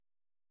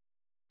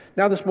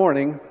Now this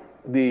morning,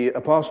 the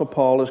Apostle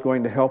Paul is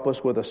going to help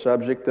us with a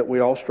subject that we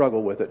all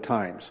struggle with at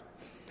times.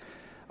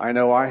 I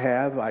know I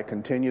have. I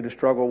continue to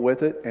struggle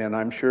with it, and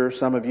I'm sure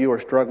some of you are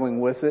struggling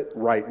with it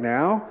right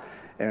now,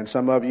 and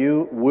some of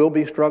you will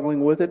be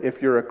struggling with it.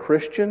 If you're a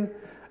Christian,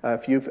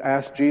 if you've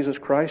asked Jesus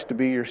Christ to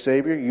be your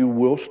Savior, you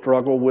will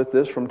struggle with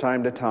this from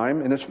time to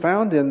time, and it's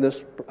found in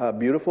this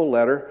beautiful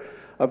letter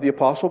of the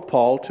Apostle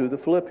Paul to the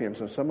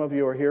Philippians. And some of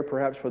you are here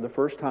perhaps for the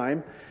first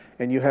time,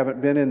 and you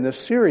haven't been in this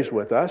series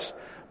with us,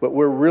 but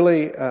we're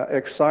really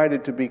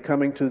excited to be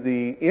coming to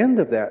the end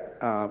of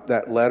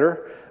that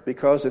letter,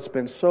 because it's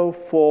been so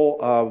full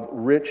of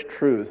rich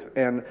truth.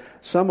 And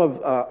some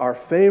of our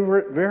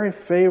very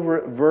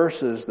favorite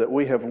verses that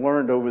we have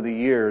learned over the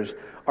years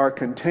are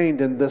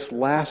contained in this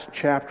last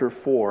chapter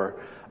 4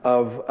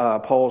 of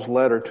Paul's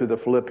letter to the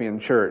Philippian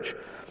church.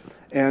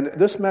 And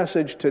this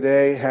message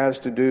today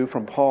has to do,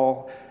 from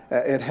Paul,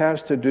 it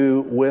has to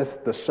do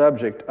with the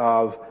subject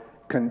of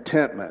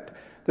contentment.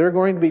 There are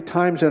going to be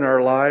times in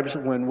our lives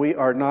when we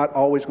are not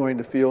always going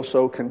to feel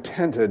so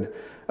contented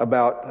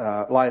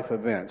about life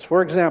events.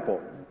 For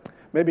example,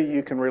 maybe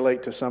you can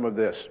relate to some of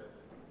this.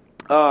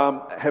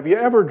 Have you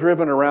ever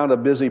driven around a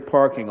busy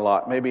parking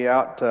lot, maybe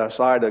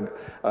outside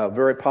a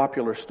very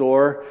popular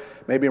store,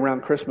 maybe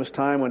around Christmas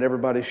time when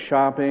everybody's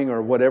shopping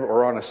or whatever,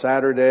 or on a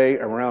Saturday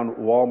around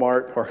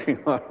Walmart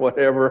parking lot,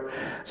 whatever,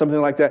 something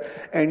like that,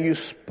 and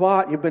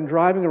you've been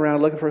driving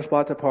around looking for a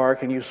spot to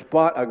park, and you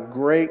spot a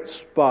great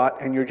spot,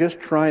 and you're just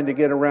trying to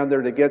get around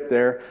there to get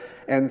there,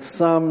 and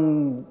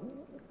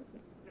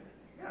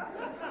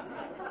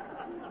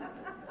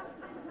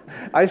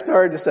I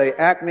started to say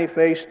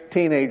acne-faced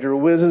teenager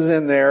whizzes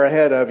in there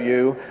ahead of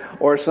you,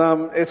 or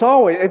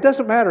it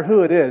doesn't matter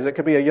who it is. It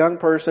could be a young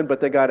person,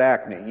 but they got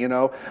acne,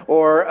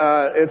 or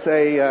it's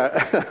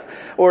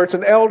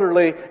an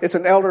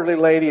elderly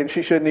lady and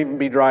she shouldn't even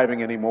be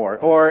driving anymore,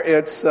 or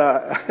it's,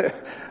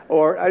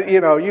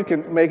 you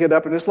can make it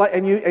up, and it's like,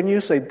 and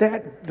you say,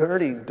 that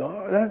dirty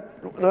dog,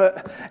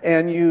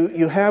 and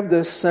you have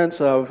this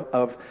sense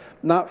of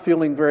not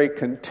feeling very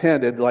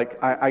contented,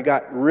 like I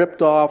got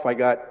ripped off, I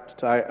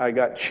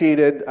got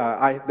cheated,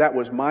 that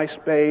was my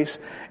space,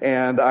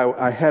 and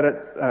I had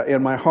it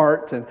in my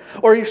heart.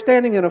 Or you're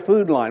standing in a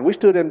food line. We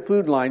stood in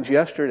food lines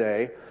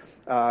yesterday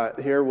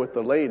here with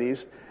the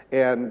ladies,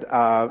 and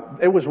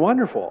it was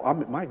wonderful.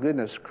 My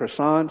goodness,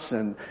 croissants,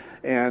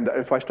 and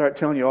if I start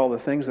telling you all the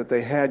things that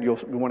they had, you'll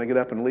want to get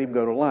up and leave,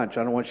 go to lunch.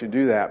 I don't want you to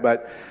do that,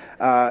 but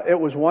it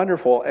was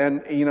wonderful.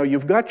 And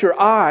you've got your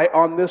eye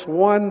on this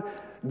one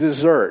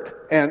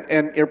dessert,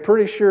 and you're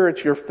pretty sure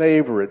it's your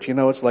favorite.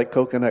 It's like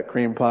coconut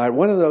cream pie,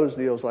 one of those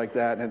deals like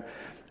that.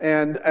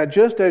 And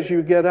just as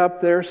you get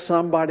up there,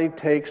 somebody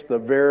takes the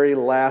very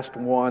last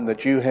one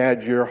that you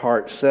had your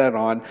heart set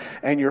on,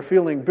 and you're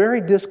feeling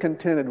very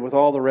discontented with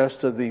all the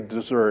rest of the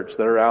desserts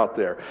that are out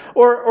there.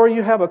 Or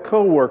you have a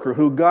coworker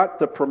who got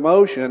the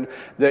promotion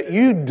that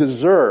you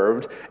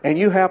deserved, and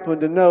you happen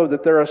to know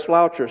that they're a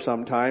sloucher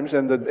sometimes,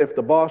 and that if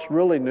the boss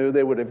really knew,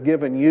 they would have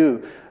given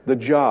you the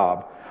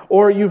job.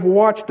 Or you've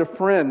watched a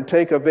friend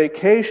take a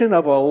vacation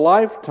of a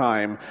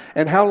lifetime,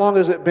 and how long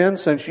has it been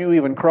since you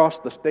even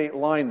crossed the state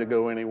line to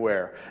go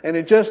anywhere? And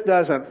it just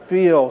doesn't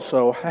feel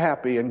so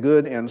happy and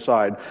good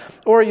inside.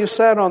 Or you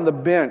sat on the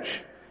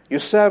bench. You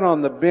sat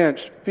on the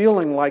bench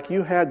feeling like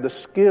you had the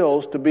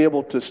skills to be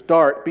able to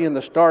be in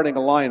the starting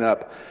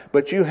lineup,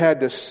 but you had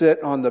to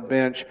sit on the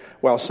bench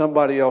while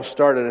somebody else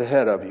started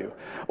ahead of you.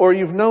 Or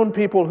you've known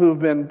people who've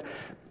been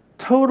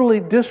totally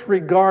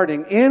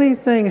disregarding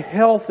anything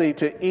healthy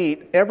to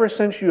eat ever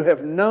since you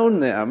have known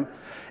them,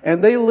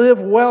 and they live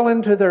well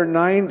into their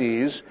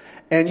 90s,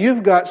 and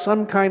you've got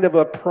some kind of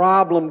a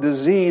problem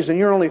disease, and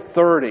you're only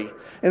 30.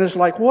 And it's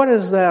like, what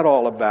is that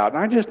all about? And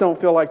I just don't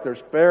feel like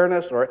there's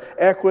fairness or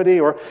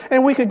equity,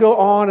 and we could go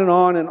on and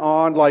on and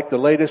on, like the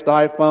latest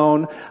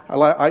iPhone.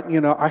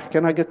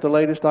 Can I get the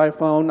latest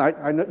iPhone?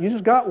 I know you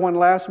just got one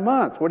last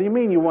month. What do you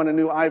mean you want a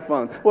new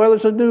iPhone? Well,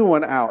 there's a new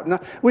one out. Now,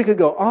 we could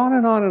go on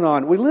and on and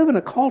on. We live in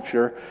a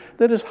culture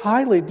that is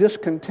highly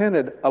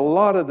discontented a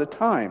lot of the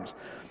times.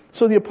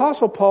 So the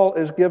Apostle Paul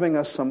is giving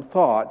us some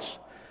thoughts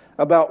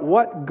about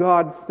what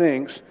God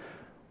thinks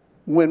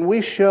when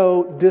we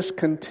show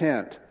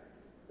discontent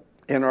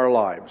in our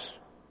lives.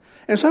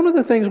 And some of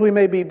the things we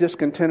may be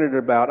discontented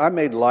about, I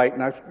made light,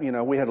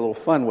 and we had a little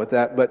fun with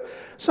that, but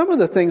some of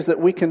the things that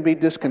we can be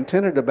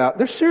discontented about,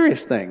 they're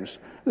serious things.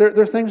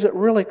 They're things that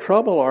really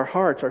trouble our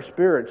hearts, our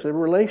spirits. They're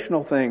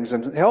relational things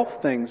and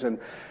health things and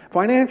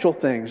financial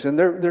things, and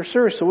they're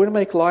serious, so we don't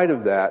make light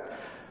of that.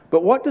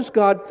 But what does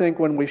God think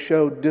when we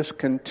show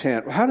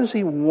discontent? How does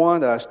He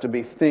want us to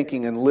be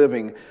thinking and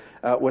living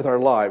with our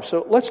lives?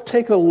 So let's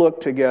take a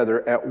look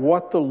together at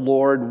what the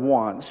Lord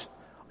wants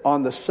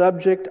on the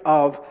subject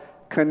of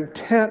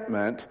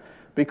contentment,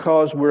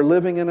 because we're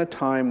living in a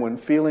time when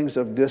feelings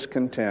of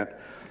discontent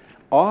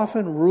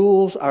often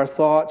rules our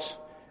thoughts,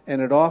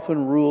 and it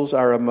often rules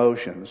our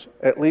emotions,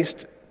 at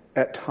least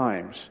at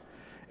times.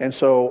 And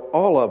so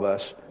all of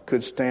us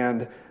could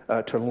stand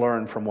to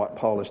learn from what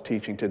Paul is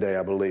teaching today,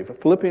 I believe.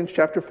 Philippians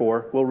chapter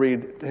 4, we'll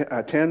read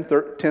 10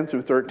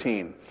 through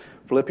 13.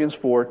 Philippians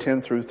 4,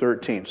 10 through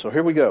 13. So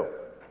here we go.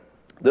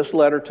 This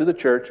letter to the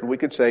church, and we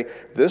could say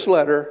this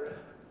letter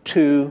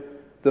to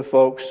the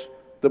folks,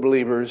 the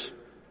believers,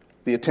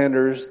 the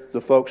attenders,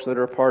 the folks that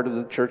are part of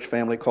the church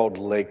family called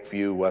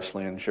Lakeview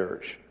Wesleyan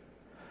Church.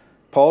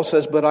 Paul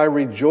says, "But I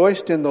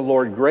rejoiced in the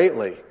Lord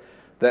greatly,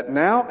 that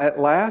now at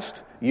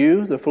last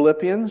you, the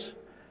Philippians,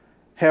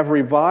 have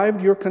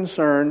revived your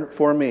concern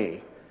for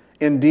me.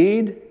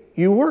 Indeed,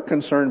 you were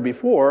concerned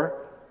before,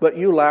 but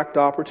you lacked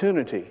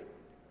opportunity.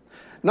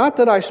 Not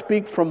that I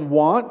speak from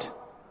want,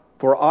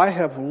 for I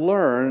have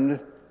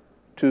learned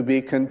to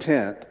be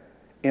content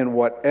in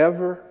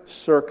whatever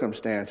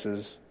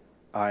circumstances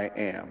I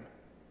am.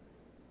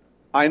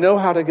 I know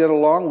how to get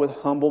along with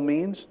humble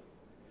means,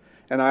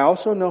 and I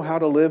also know how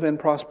to live in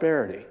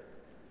prosperity.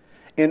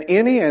 In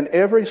any and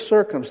every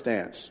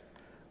circumstance,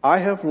 I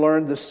have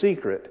learned the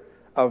secret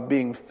of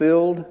being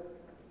filled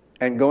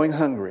and going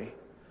hungry,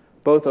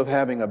 both of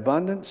having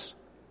abundance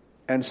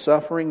and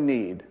suffering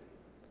need.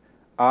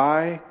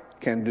 I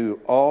can do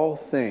all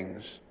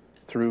things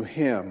through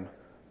Him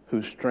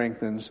who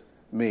strengthens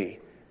me."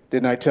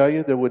 Didn't I tell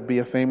you there would be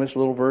a famous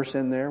little verse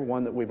in there,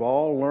 one that we've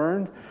all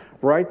learned?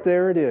 Right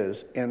there it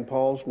is in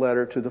Paul's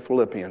letter to the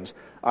Philippians.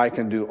 I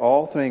can do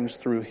all things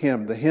through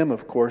Him. The Him,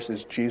 of course,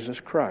 is Jesus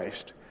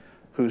Christ,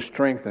 who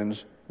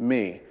strengthens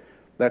me.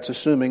 That's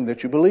assuming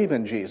that you believe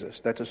in Jesus.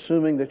 That's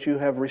assuming that you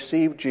have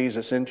received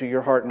Jesus into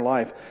your heart and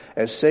life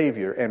as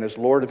Savior and as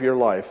Lord of your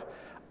life.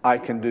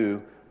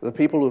 The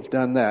people who've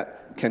done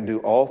that can do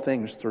all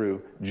things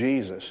through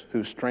Jesus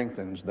who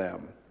strengthens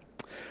them.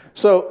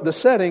 So the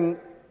setting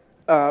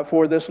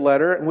for this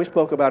letter, and we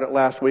spoke about it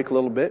last week a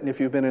little bit, and if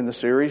you've been in the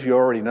series, you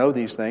already know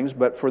these things,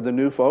 but for the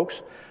new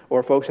folks,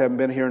 or folks who haven't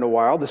been here in a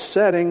while, the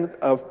setting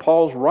of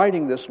Paul's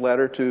writing this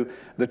letter to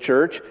the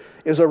church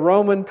is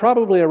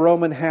probably a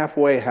Roman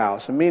halfway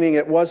house, meaning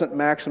it wasn't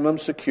maximum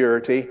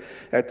security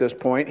at this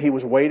point. He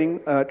was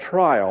waiting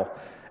trial,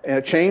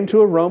 chained to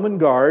a Roman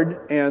guard,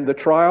 and the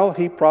trial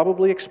he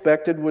probably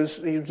expected was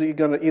he was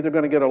either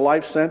going to get a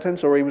life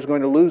sentence or he was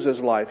going to lose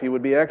his life. He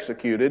would be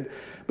executed.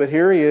 But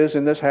here he is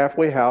in this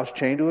halfway house,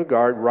 chained to a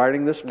guard,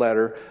 writing this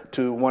letter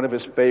to one of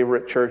his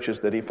favorite churches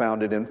that he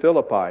founded in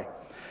Philippi.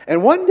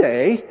 And one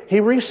day, he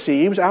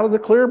receives, out of the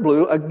clear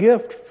blue, a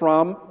gift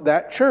from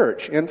that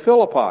church in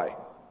Philippi.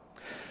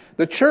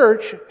 The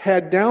church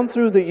had, down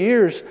through the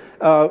years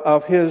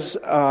of his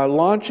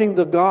launching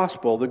the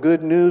gospel, the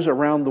good news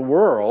around the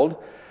world,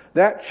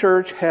 that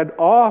church had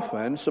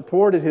often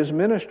supported his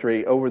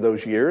ministry over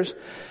those years.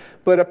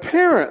 But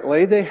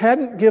apparently, they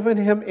hadn't given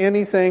him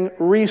anything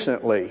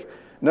recently.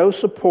 No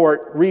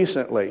support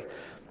recently.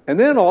 And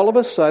then all of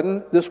a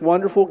sudden, this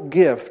wonderful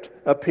gift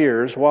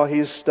appears while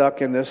he's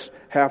stuck in this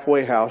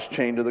halfway house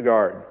chained to the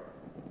guard.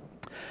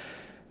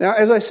 Now,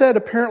 as I said,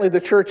 apparently the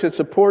church had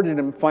supported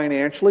him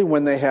financially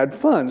when they had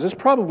funds. That's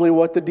probably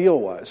what the deal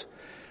was.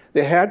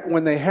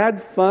 When they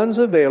had funds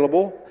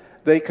available,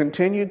 they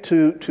continued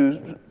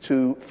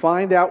to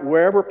find out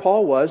wherever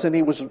Paul was, and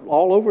he was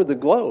all over the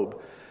globe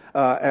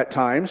at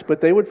times, but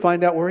they would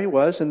find out where he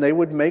was, and they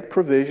would make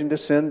provision to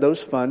send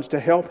those funds to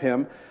help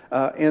him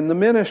in the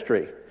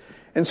ministry.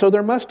 And so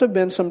there must have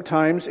been some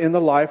times in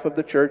the life of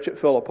the church at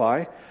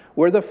Philippi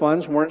where the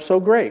funds weren't so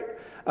great.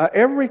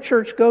 Every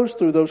church goes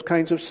through those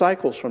kinds of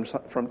cycles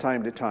from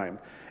time to time.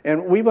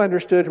 And we've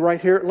understood right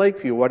here at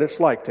Lakeview what it's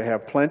like to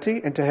have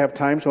plenty and to have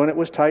times when it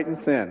was tight and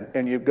thin.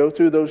 And you go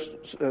through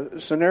those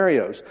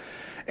scenarios.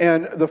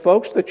 And the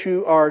folks that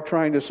you are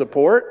trying to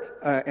support,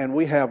 and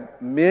we have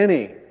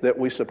many that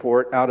we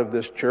support out of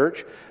this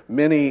church,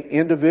 many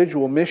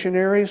individual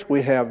missionaries.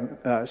 We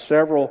have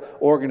several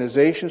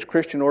organizations,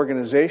 Christian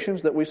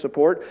organizations that we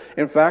support.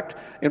 In fact,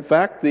 if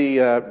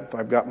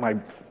I've got I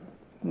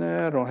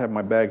don't have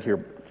my bag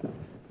here.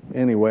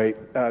 Anyway,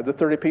 the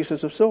 30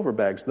 pieces of silver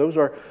bags, those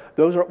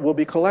will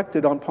be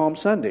collected on Palm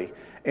Sunday.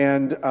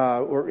 And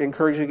we're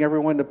encouraging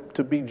everyone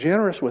to be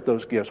generous with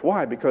those gifts.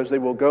 Why? Because they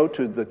will go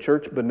to the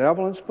Church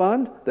Benevolence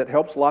Fund that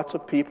helps lots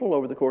of people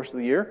over the course of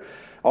the year.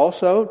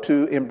 Also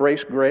to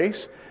Embrace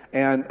Grace,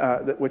 and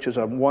which is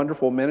a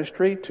wonderful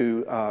ministry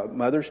to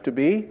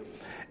mothers-to-be,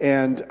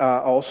 and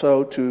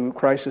also to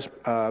Crisis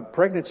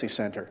Pregnancy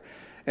Center.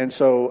 And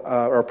so,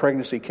 or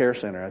Pregnancy Care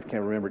Center, I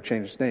can't remember,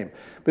 changed its name.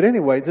 But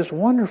anyway, this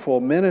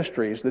wonderful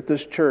ministries that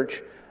this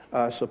church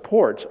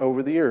supports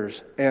over the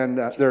years. And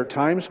there are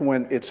times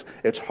when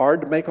it's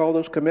hard to make all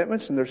those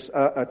commitments, and there's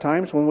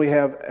times when we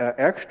have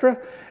extra,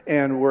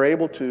 and we're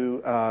able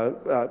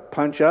to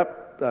punch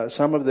up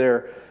some of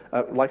their,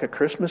 like a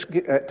Christmas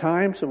at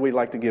times, and we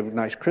like to give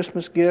nice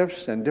Christmas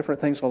gifts and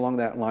different things along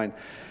that line.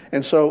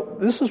 And so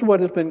this is what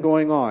has been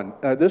going on.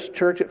 This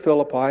church at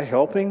Philippi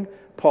helping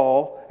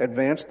Paul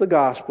advanced the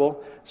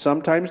gospel.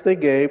 Sometimes they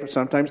gave,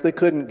 sometimes they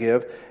couldn't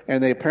give,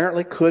 and they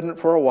apparently couldn't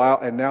for a while,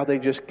 and now they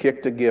just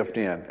kicked a gift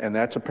in. And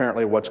that's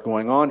apparently what's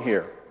going on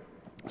here.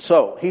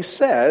 So he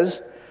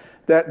says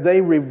that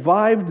they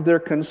revived their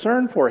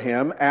concern for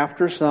him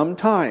after some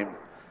time.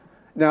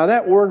 Now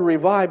that word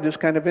revived is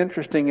kind of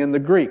interesting in the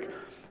Greek,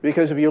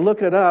 because if you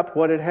look it up,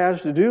 what it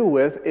has to do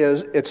with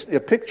is it's a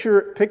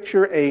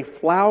picture a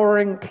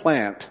flowering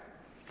plant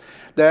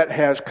that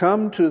has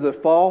come to the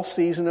fall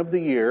season of the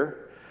year.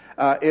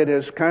 It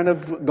has kind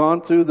of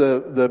gone through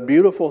the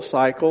beautiful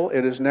cycle.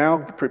 It is now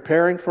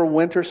preparing for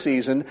winter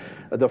season.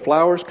 The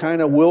flowers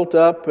kind of wilt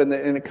up and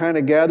it kind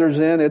of gathers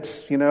in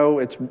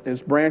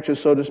its branches,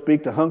 so to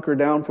speak, to hunker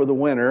down for the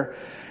winter.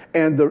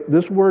 And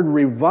this word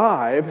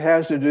revive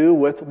has to do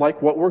with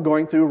like what we're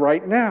going through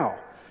right now.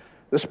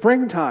 The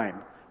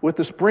springtime with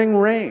the spring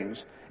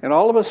rains. And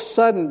all of a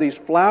sudden, these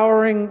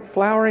flowering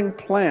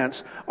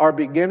plants are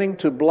beginning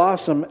to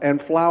blossom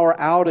and flower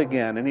out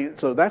again. And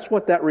so that's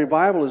what that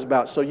revival is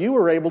about. So you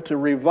were able to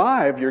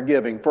revive your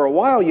giving. For a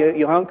while,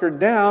 you hunkered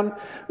down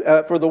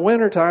for the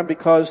wintertime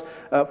because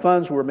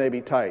funds were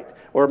maybe tight.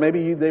 Or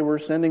maybe they were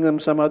sending them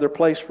some other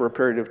place for a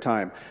period of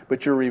time.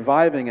 But you're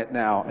reviving it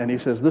now. And he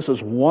says, this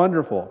is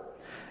wonderful.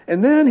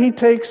 And then he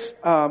takes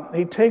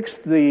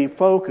the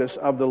focus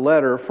of the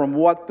letter from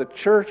what the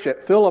church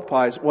at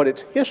Philippi, what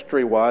its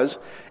history was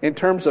in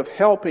terms of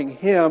helping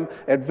him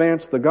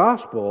advance the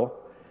gospel,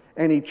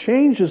 and he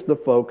changes the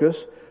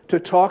focus to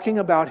talking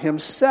about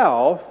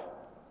himself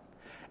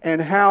and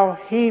how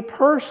he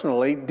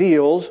personally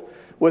deals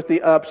with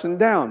the ups and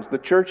downs. The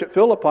church at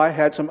Philippi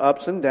had some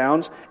ups and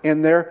downs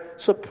in their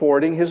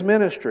supporting his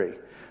ministry.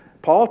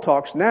 Paul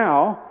talks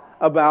now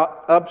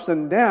about ups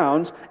and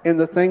downs in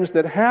the things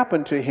that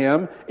happened to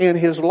him in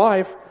his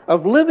life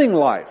of living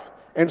life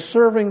and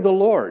serving the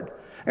Lord.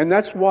 And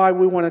that's why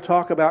we want to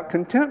talk about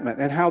contentment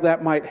and how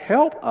that might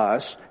help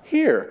us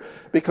here.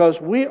 Because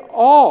we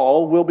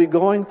all will be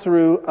going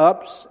through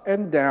ups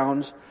and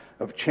downs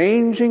of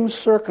changing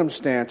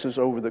circumstances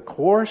over the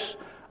course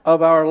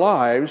of our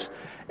lives.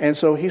 And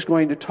so he's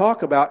going to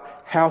talk about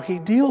how he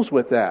deals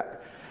with that.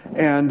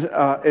 And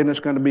it's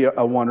going to be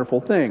a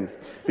wonderful thing.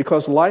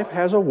 Because life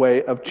has a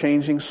way of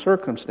changing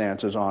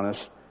circumstances on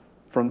us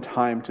from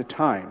time to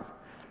time.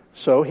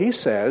 So he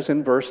says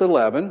in verse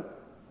 11,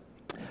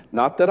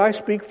 not that I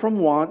speak from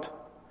want,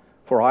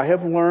 for I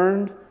have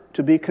learned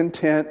to be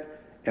content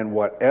in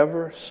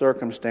whatever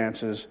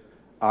circumstances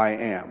I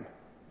am.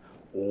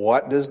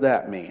 What does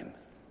that mean?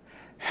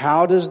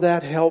 How does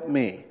that help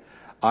me?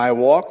 I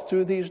walked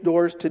through these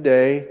doors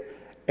today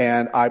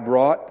and I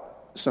brought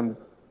some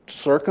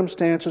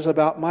circumstances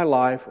about my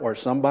life or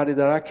somebody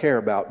that I care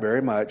about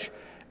very much,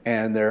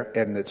 and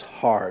it's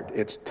hard,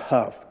 it's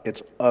tough,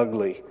 it's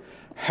ugly.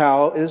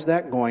 How is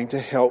that going to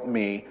help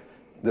me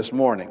this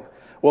morning?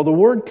 Well, the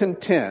word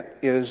content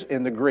is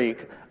in the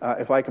Greek,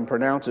 if I can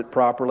pronounce it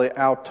properly,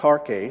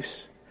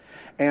 autarkes,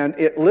 and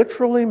it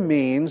literally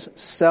means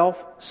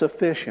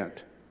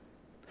self-sufficient.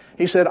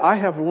 He said, I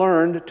have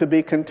learned to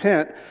be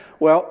content.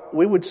 Well,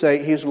 we would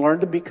say he's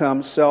learned to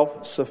become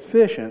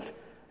self-sufficient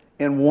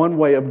in one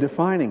way of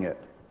defining it.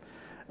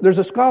 There's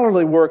a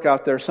scholarly work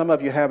out there. Some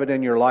of you have it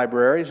in your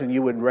libraries, and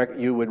you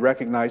would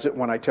recognize it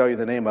when I tell you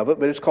the name of it.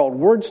 But it's called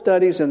Word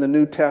Studies in the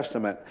New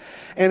Testament.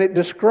 And it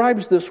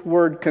describes this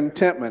word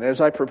contentment. As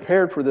I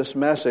prepared for this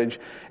message,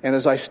 and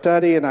as I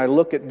study and I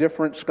look at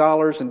different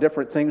scholars and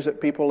different things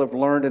that people have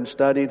learned and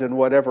studied and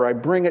whatever, I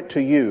bring it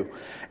to you.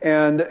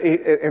 And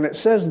it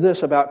says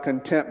this about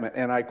contentment,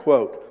 and I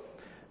quote,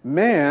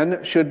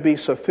 man should be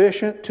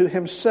sufficient to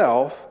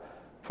himself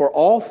for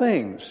all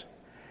things,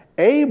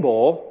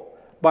 able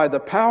by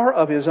the power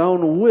of his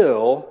own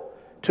will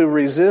to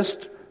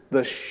resist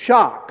the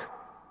shock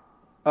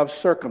of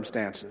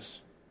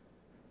circumstances.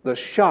 The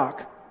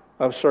shock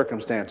of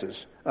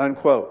circumstances,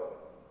 unquote.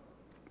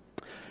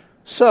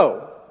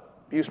 So,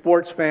 you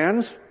sports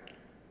fans,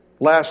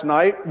 last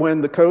night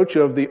when the coach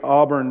of the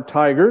Auburn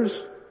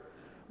Tigers,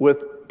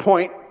 with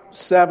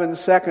 0.7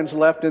 seconds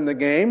left in the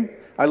game,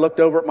 I looked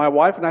over at my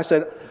wife and I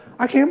said,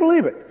 I can't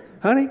believe it.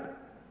 Honey,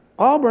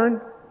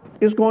 Auburn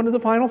is going to the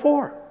Final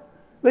Four.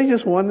 They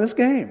just won this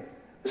game.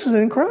 This is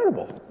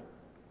incredible.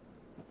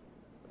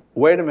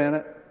 Wait a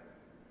minute.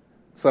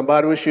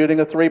 Somebody was shooting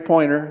a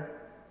three-pointer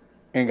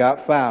and got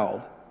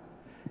fouled.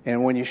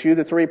 And when you shoot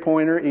a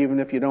three-pointer, even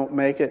if you don't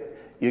make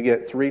it, you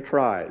get 3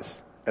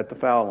 tries at the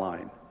foul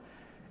line.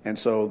 And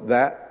so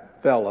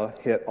that fella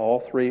hit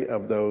all 3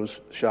 of those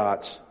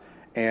shots.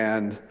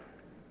 And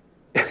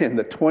in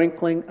the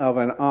twinkling of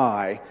an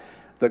eye,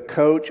 the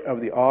coach of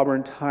the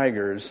Auburn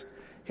Tigers,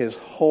 his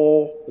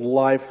whole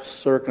life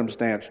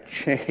circumstance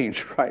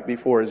changed right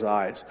before his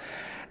eyes.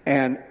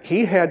 And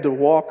he had to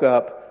walk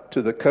up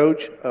to the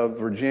coach of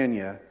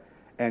Virginia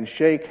and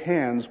shake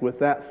hands with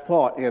that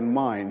thought in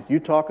mind. You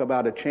talk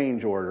about a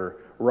change order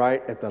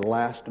right at the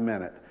last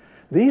minute.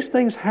 These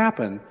things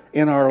happen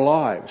in our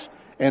lives.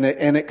 And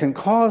it can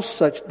cause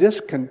such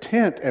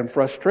discontent and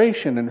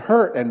frustration and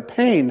hurt and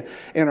pain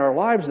in our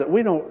lives that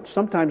we don't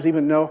sometimes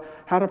even know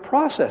how to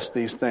process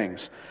these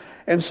things.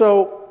 And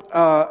so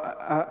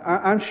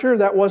I'm sure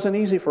that wasn't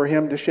easy for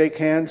him to shake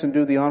hands and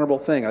do the honorable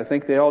thing. I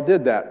think they all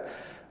did that.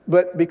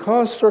 But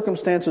because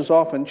circumstances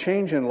often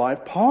change in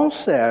life, Paul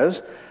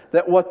says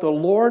that what the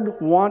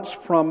Lord wants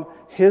from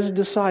his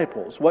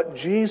disciples, what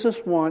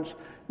Jesus wants,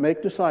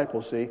 make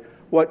disciples, see,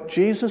 What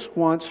Jesus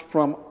wants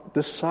from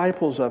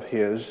disciples of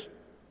His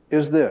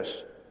is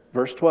this.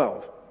 Verse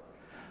 12.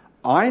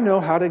 I know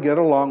how to get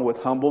along with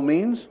humble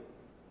means.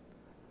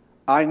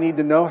 I need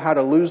to know how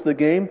to lose the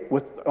game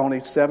with only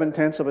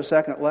 0.7 of a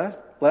second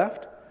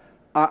left.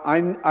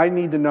 I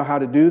need to know how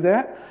to do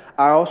that.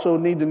 I also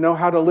need to know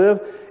how to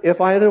live if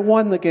I had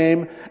won the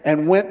game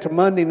and went to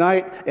Monday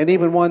night and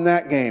even won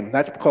that game.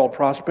 That's called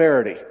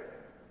prosperity.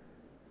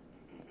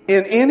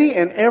 In any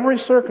and every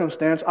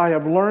circumstance, I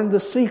have learned the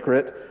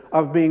secret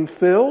of being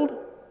filled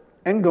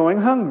and going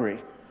hungry,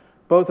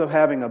 both of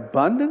having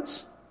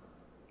abundance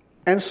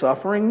and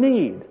suffering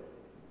need.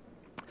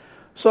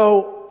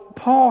 So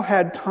Paul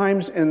had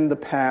times in the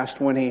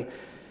past when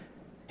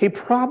he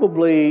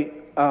probably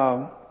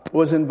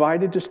was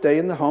invited to stay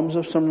in the homes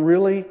of some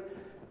really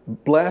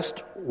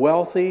blessed,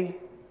 wealthy,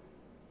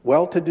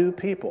 well-to-do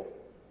people.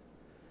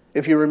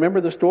 If you remember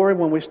the story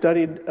when we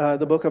studied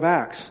the book of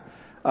Acts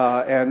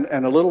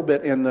and a little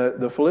bit in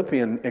the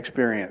Philippian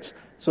experience,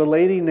 it's a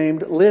lady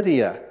named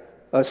Lydia,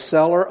 a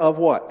seller of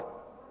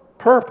what?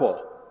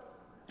 Purple.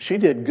 She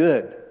did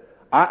good.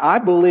 I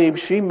believe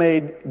she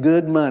made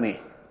good money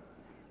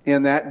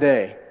in that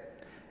day.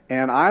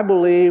 And I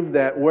believe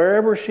that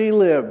wherever she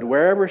lived,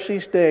 wherever she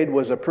stayed,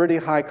 was a pretty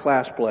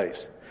high-class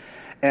place.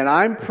 And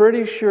I'm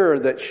pretty sure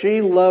that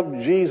she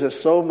loved Jesus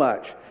so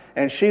much,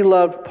 and she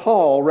loved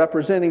Paul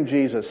representing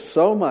Jesus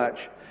so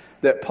much,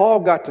 that Paul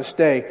got to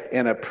stay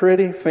in a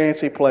pretty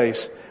fancy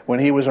place when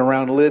he was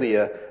around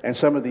Lydia and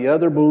some of the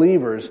other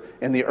believers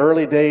in the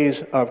early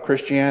days of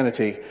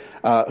Christianity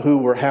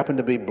who happened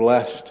to be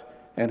blessed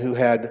and who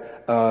had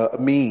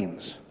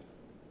means.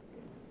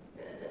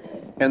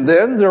 And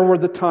then there were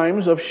the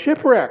times of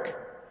shipwreck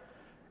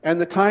and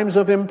the times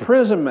of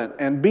imprisonment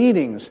and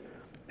beatings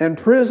and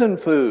prison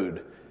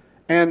food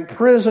and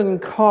prison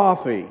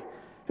coffee.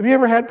 Have you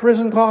ever had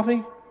prison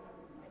coffee?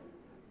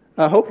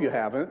 I hope you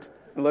haven't,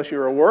 unless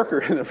you're a worker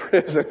in the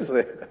prisons.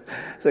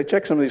 So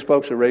check some of these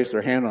folks who raised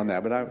their hand on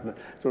that, but I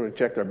sort of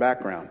check their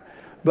background.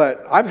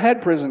 But I've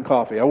had prison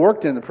coffee. I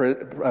worked in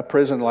a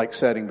prison-like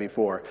setting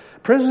before.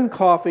 Prison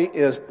coffee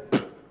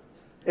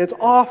it's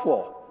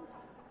awful.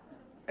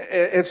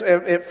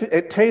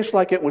 It tastes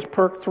like it was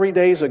perked 3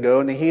 days ago,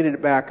 and they heated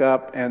it back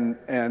up, and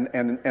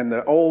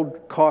the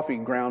old coffee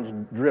grounds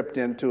dripped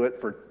into it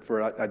for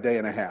a day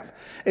and a half.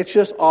 It's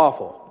just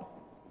awful.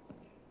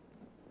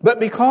 But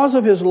because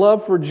of his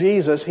love for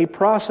Jesus, he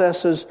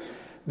processes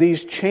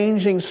these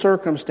changing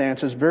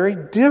circumstances very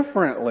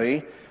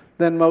differently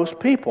than most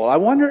people. I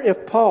wonder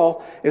if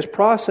Paul is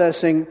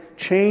processing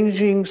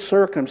changing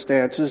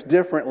circumstances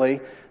differently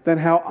than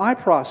how I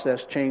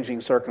process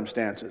changing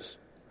circumstances.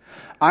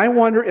 I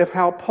wonder if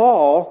how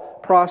Paul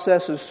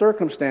processes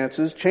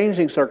circumstances,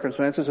 changing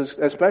circumstances,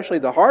 especially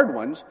the hard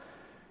ones,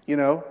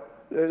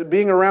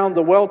 being around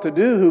the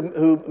well-to-do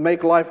who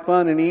make life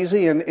fun and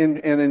easy and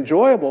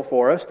enjoyable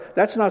for us,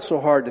 that's not so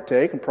hard to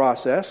take and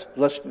process,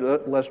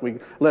 unless we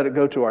let it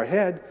go to our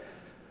head.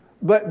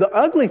 But the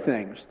ugly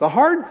things, the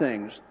hard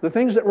things, the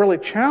things that really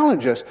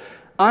challenge us,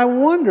 I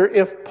wonder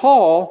if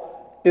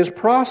Paul is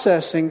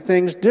processing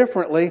things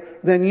differently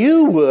than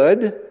you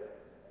would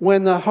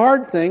when the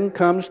hard thing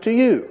comes to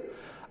you.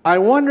 I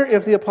wonder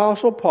if the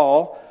Apostle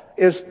Paul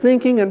is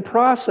thinking and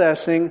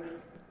processing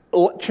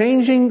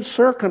changing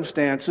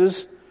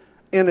circumstances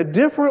in a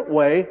different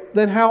way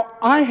than how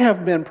I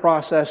have been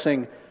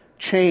processing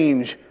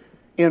change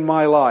in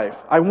my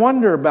life. I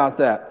wonder about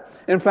that.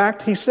 In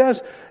fact, he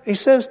says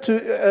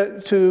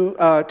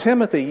to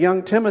Timothy,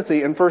 young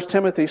Timothy, in 1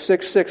 Timothy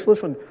 6:6,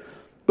 listen,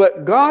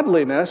 but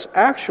godliness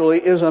actually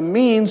is a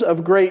means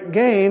of great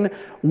gain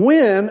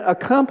when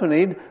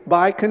accompanied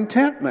by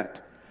contentment.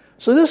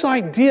 So this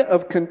idea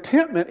of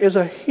contentment is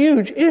a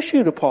huge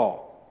issue to Paul.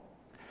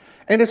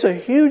 And it's a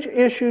huge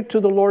issue to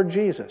the Lord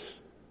Jesus.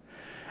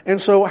 And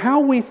so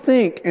how we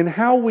think and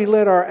how we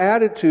let our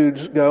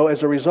attitudes go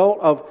as a result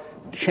of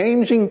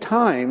changing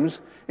times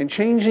and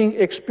changing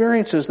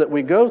experiences that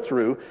we go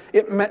through,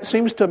 it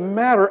seems to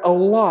matter a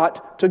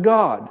lot to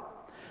God.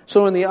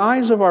 So in the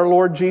eyes of our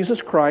Lord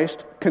Jesus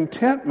Christ,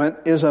 contentment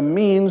is a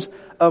means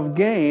of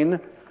gain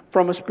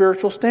from a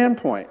spiritual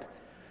standpoint.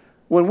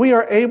 When we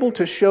are able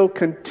to show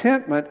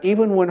contentment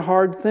even when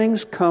hard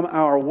things come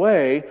our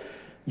way,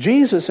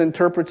 Jesus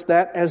interprets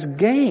that as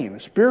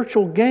gain,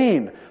 spiritual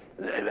gain,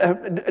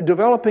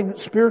 developing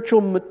spiritual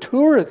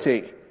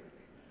maturity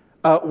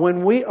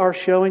when we are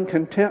showing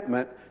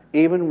contentment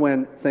even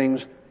when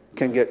things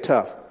can get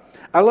tough.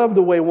 I love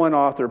the way one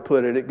author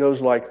put it. It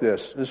goes like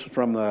this. This is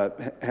from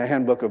the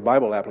Handbook of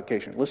Bible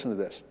Application. Listen to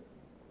this.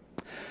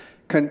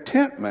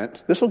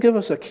 Contentment, this will give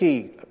us a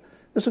key.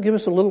 This will give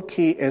us a little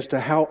key as to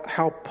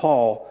how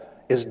Paul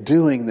is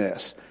doing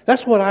this.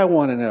 That's what I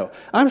want to know.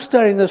 I'm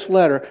studying this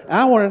letter, and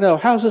I want to know,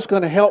 how's this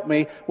going to help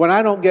me when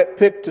I don't get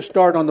picked to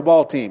start on the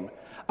ball team?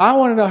 I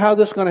want to know how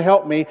this is going to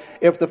help me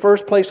if the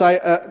first place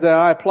that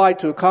I applied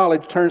to a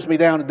college turns me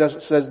down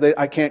and says that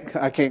I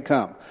can't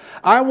come.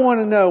 I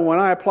want to know when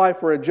I apply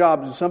for a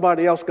job and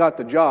somebody else got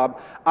the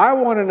job, I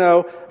want to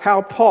know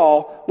how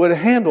Paul would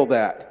handle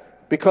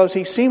that. because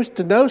he seems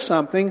to know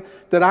something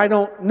that I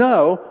don't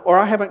know or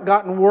I haven't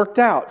gotten worked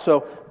out.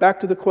 So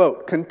back to the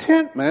quote.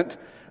 Contentment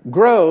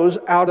grows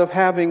out of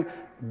having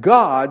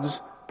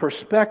God's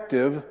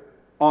perspective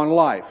on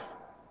life.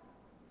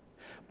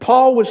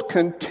 Paul was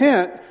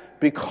content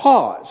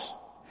because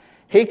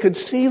he could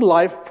see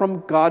life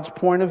from God's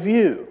point of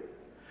view.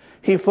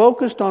 He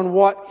focused on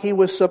what he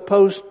was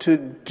supposed to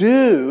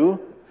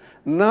do,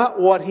 not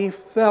what he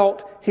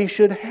felt he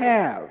should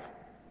have.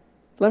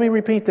 Let me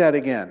repeat that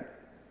again.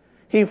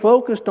 He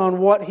focused on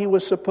what he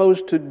was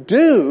supposed to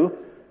do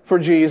for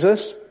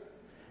Jesus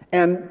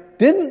and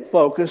didn't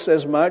focus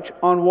as much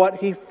on what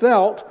he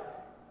felt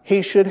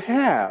he should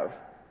have.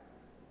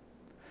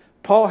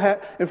 Paul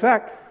had, in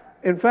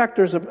fact,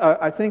 there's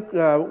I think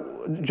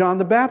John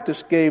the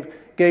Baptist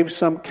gave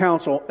some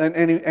counsel,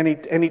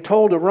 and he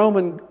told the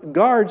Roman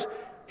guards,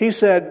 he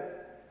said,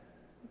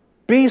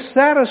 "Be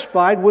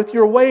satisfied with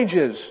your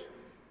wages.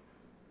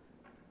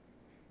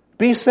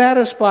 Be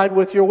satisfied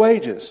with your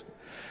wages."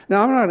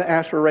 Now, I'm not going to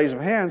ask for a raise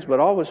of hands, but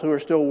all of us who are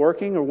still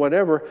working or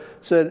whatever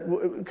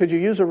said, could you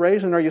use a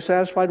raise, and are you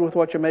satisfied with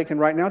what you're making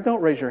right now?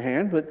 Don't raise your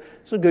hand, but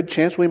it's a good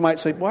chance we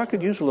might say, well, I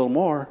could use a little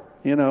more,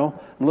 a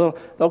little.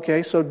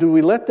 Okay, so do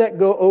we let that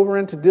go over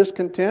into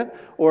discontent,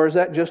 or is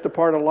that just a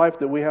part of life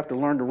that we have to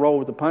learn to roll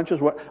with the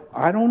punches?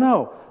 I don't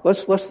know.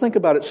 Let's think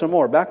about it some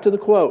more. Back to the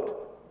quote.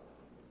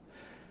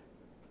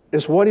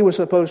 It's what he was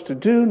supposed to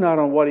do, not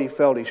on what he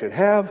felt he should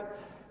have.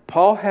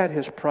 Paul had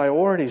his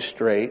priorities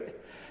straight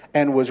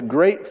and was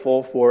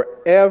grateful for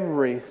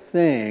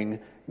everything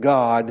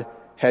God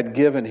had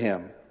given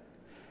him.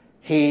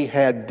 He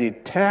had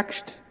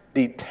detached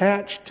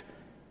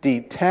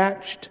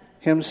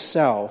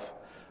himself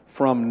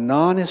from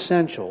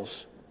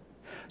non-essentials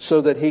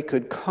so that he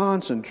could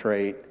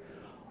concentrate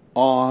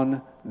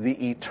on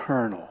the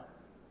eternal.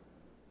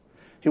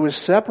 He was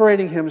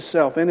separating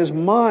himself in his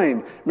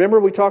mind.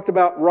 Remember, we talked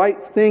about right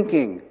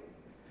thinking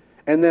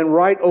and then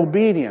right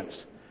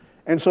obedience.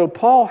 And so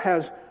Paul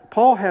has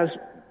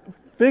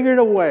figured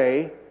a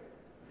way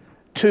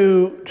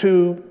to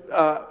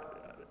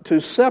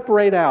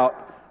separate out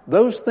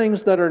those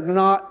things that are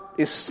not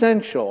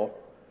essential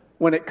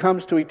when it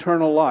comes to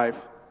eternal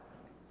life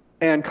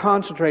and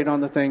concentrate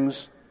on the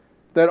things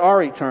that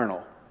are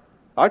eternal.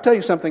 I'll tell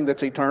you something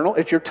that's eternal.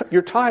 It's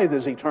your tithe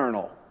is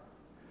eternal.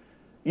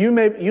 You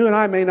and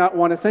I may not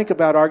want to think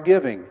about our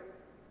giving,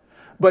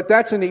 but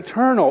that's an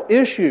eternal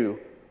issue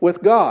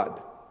with God.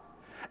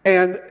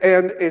 And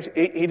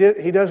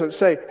he doesn't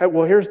say, hey,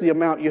 well, here's the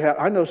amount you have.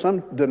 I know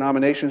some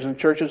denominations and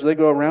churches, they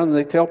go around and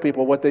they tell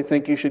people what they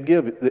think you should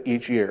give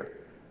each year.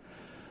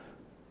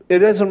 It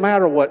doesn't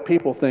matter what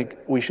people think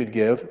we should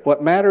give.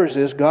 What matters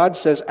is God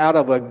says, out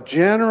of a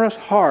generous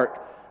heart,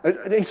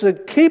 he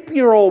said, keep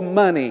your old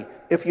money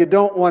if you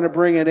don't want to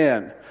bring it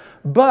in.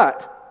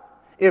 But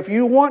if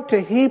you want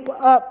to heap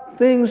up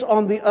things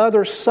on the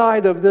other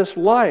side of this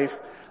life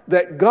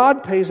that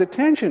God pays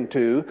attention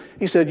to,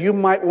 he said, you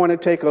might want to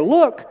take a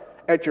look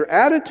at your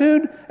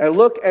attitude, and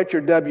look at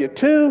your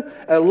W-2,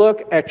 and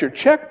look at your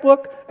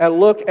checkbook, and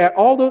look at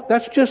all those.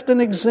 That's just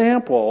an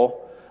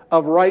example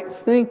of right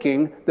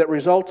thinking that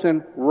results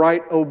in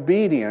right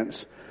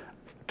obedience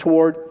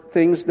toward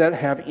things that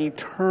have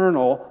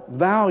eternal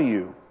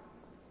value.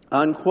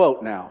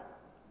 Unquote now.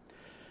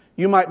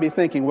 You might be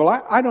thinking, well,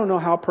 I don't know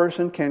how a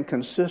person can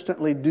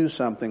consistently do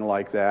something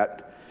like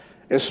that,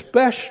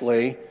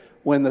 especially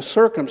when the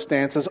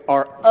circumstances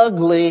are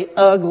ugly,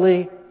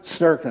 ugly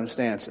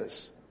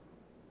circumstances.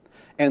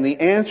 And the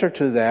answer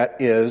to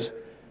that is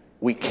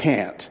we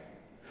can't.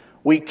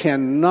 We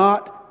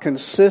cannot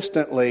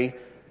consistently,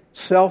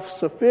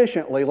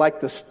 self-sufficiently, like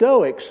the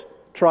Stoics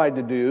tried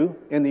to do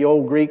in the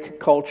old Greek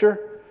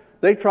culture.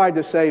 They tried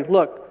to say,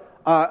 look,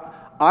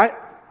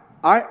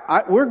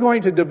 we're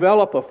going to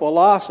develop a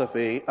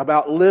philosophy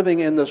about living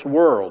in this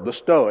world, the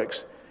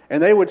Stoics.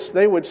 And they would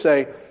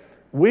say,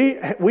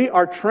 we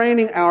are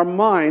training our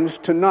minds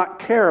to not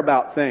care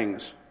about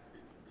things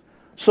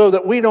so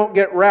that we don't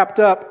get wrapped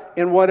up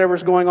in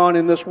whatever's going on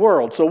in this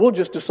world. So we'll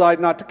just decide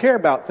not to care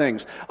about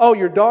things. Oh,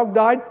 your dog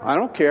died? I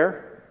don't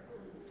care.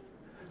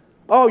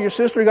 Oh, your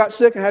sister got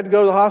sick and had to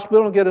go to the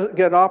hospital and get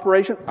an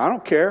operation? I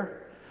don't care.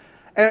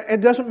 And it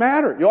doesn't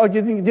matter. You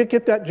did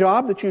get that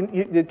job that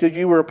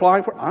you were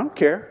applying for? I don't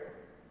care.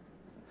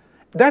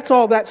 That's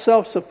all that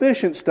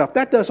self-sufficient stuff.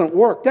 That doesn't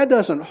work. That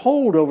doesn't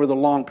hold over the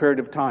long period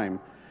of time.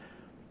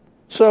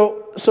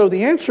 So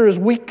the answer is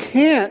we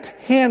can't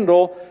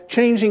handle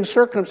changing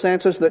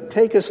circumstances that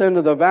take us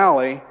into the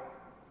valley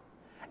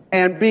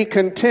and be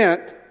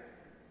content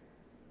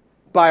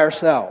by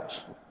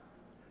ourselves.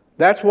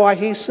 That's why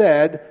he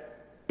said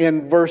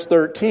in verse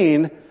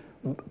 13,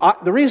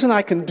 the reason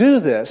I can do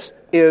this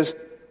is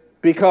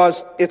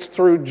because it's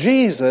through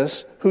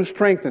Jesus who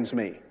strengthens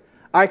me.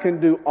 I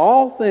can do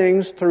all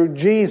things through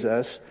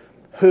Jesus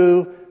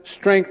who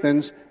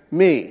strengthens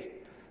me.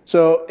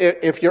 So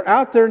if you're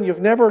out there and you've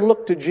never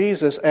looked to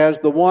Jesus as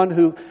the one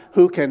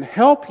who can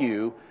help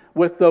you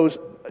with those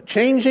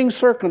changing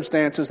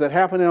circumstances that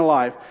happen in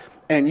life,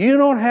 and you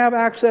don't have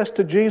access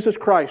to Jesus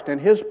Christ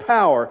and His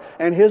power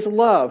and His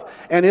love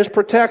and His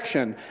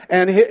protection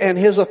and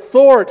His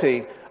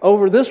authority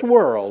over this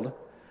world,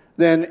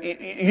 then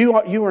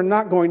you are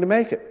not going to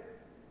make it.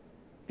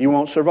 You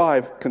won't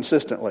survive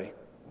consistently.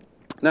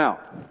 Now,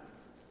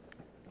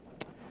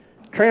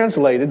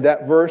 translated,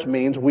 that verse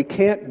means we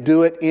can't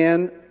do it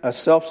in a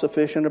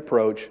self-sufficient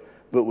approach,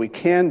 but we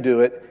can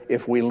do it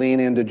if we lean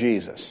into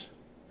Jesus.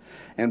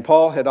 And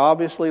Paul had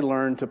obviously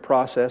learned to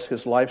process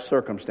his life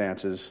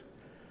circumstances.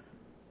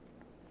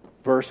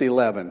 Verse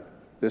 11,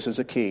 this is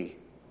a key.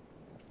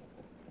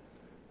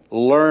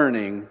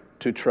 Learning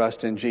to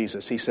trust in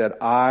Jesus. He said,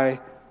 I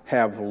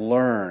have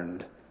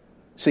learned.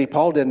 See,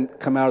 Paul didn't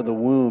come out of the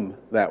womb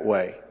that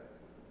way.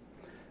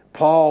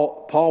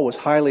 Paul was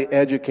highly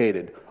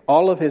educated.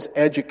 All of his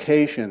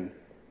education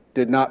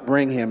did not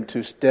bring him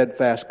to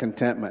steadfast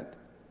contentment.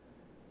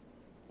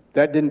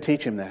 That didn't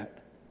teach him that.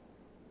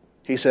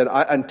 He said,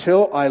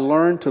 until I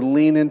learned to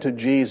lean into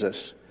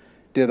Jesus,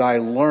 did I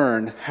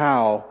learn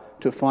how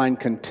to find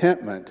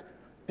contentment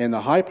in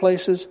the high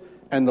places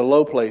and the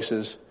low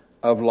places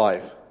of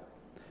life.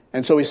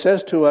 And so he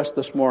says to us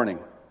this morning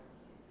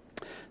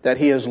that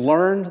he has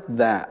learned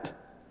that,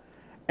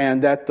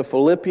 and that the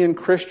Philippian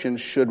Christians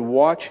should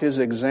watch his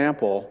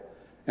example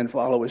and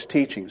follow his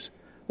teachings.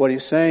 What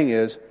he's saying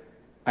is,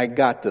 I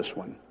got this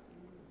one.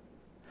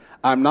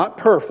 I'm not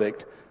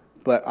perfect,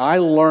 but I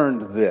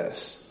learned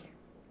this.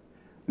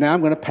 Now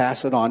I'm going to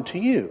pass it on to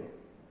you,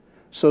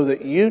 so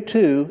that you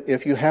too,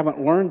 if you haven't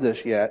learned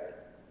this yet,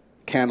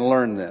 can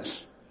learn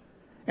this.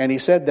 And he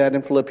said that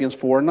in Philippians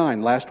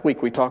 4:9. Last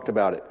week we talked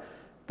about it.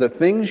 The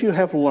things you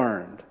have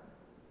learned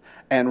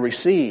and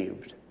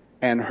received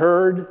and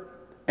heard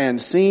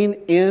and seen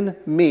in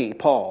me,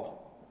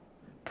 Paul,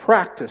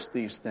 practice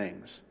these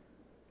things.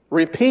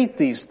 Repeat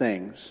these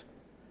things.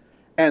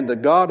 And the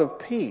God of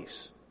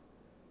peace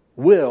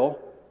will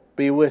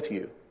be with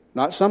you.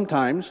 Not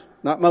sometimes,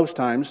 not most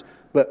times,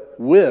 but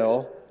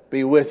will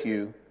be with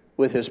you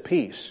with His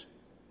peace,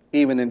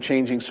 even in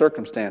changing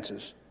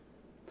circumstances.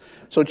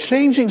 So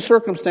changing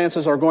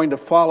circumstances are going to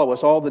follow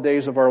us all the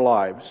days of our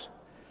lives.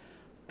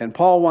 And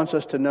Paul wants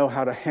us to know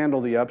how to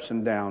handle the ups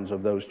and downs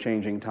of those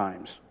changing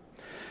times.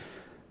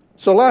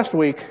 So last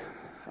week,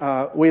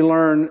 we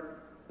learned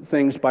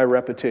things by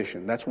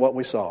repetition. That's what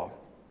we saw.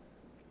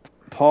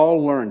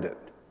 Paul learned it.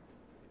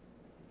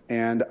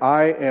 And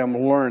I am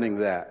learning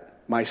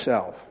that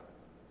myself.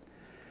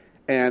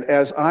 And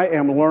as I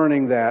am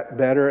learning that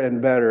better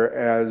and better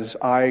as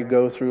I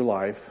go through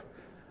life,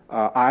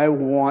 I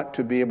want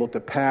to be able to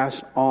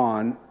pass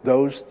on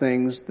those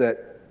things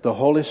that the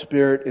Holy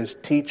Spirit is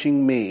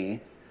teaching me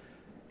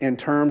in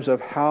terms of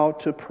how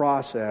to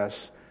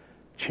process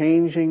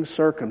changing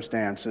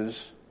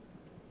circumstances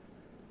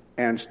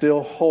and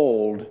still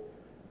hold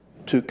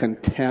to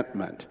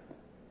contentment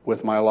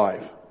with my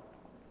life.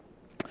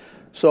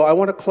 So I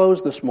want to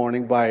close this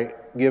morning by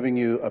giving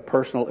you a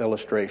personal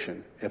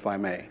illustration, if I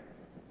may.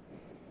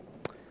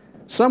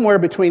 Somewhere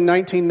between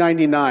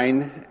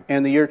 1999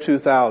 and the year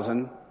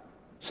 2000,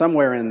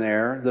 somewhere in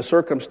there, the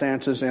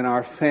circumstances in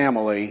our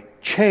family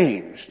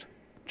changed.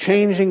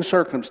 Changing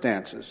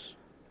circumstances.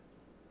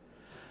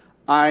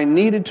 I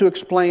needed to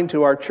explain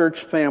to our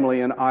church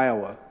family in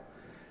Iowa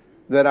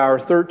that our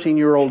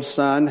 13-year-old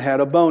son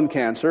had a bone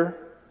cancer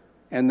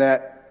and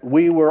that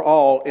we were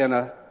all in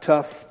a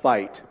tough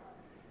fight.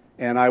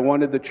 And I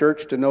wanted the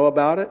church to know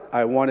about it.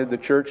 I wanted the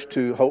church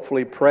to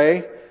hopefully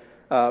pray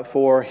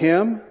for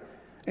him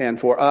and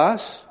for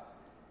us.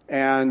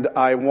 And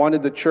I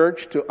wanted the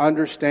church to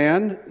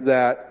understand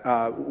that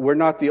we're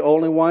not the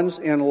only ones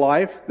in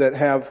life that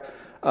have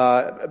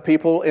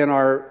people in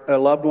our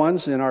loved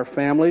ones, in our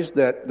families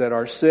that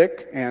are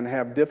sick and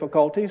have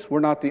difficulties.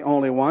 We're not the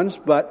only ones,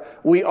 but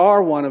we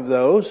are one of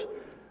those.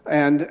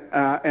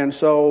 And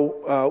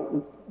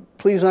so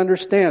please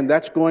understand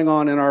that's going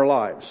on in our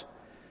lives.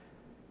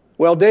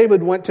 Well,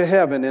 David went to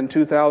heaven in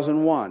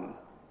 2001.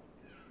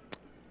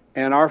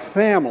 And our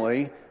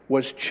family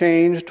was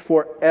changed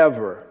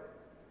forever.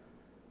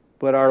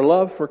 But our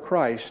love for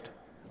Christ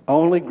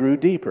only grew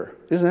deeper.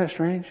 Isn't that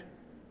strange? Isn't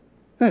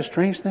that a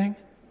strange thing?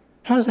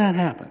 How does that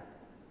happen?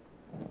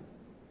 And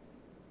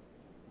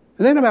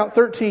then about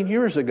 13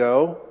 years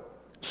ago,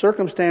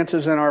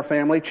 circumstances in our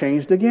family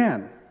changed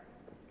again.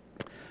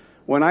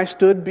 When I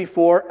stood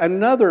before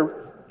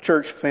another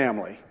church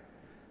family.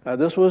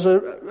 This was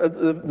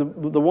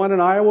the one in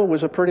Iowa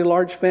was a pretty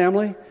large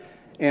family,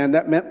 and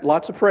that meant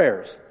lots of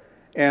prayers.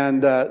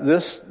 And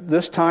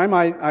this time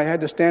I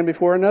had to stand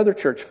before another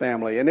church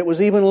family, and it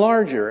was even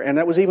larger, and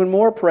that was even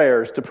more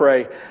prayers to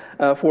pray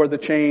for the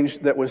change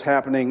that was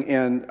happening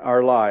in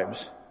our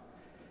lives.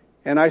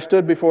 And I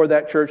stood before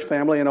that church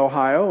family in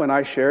Ohio, and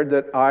I shared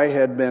that I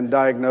had been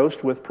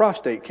diagnosed with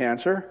prostate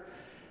cancer,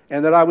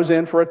 and that I was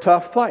in for a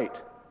tough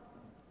fight.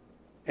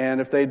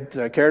 And if they'd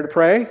care to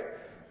pray,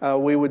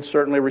 we would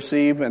certainly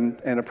receive and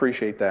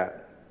appreciate that.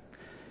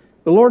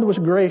 The Lord was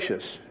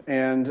gracious,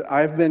 and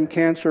I've been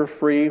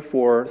cancer-free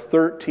for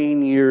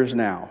 13 years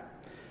now.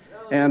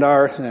 And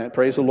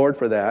praise the Lord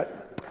for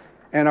that.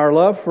 And our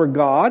love for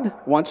God,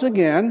 once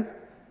again,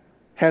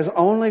 has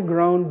only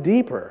grown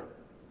deeper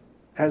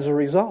as a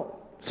result.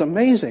 It's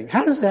amazing.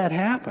 How does that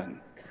happen?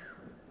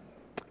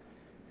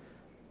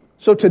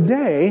 So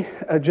today,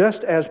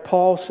 just as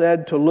Paul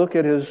said to look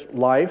at his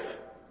life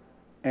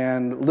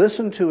and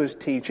listen to his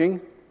teaching,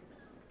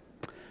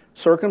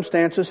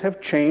 circumstances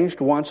have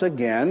changed once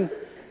again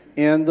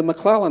in the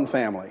McClellan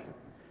family.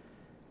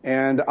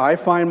 And I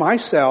find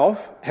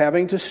myself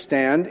having to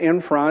stand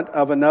in front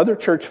of another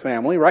church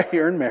family right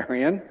here in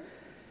Marion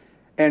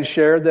and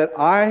share that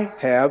I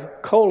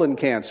have colon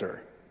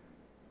cancer.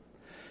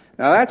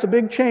 Now that's a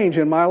big change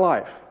in my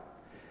life.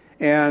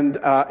 And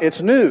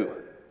it's new.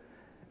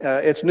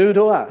 It's new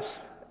to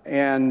us.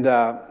 And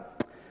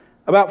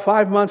about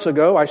 5 months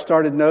ago, I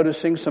started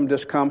noticing some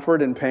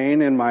discomfort and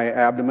pain in my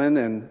abdomen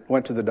and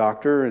went to the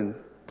doctor, and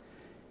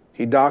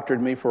he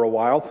doctored me for a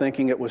while,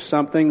 thinking it was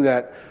something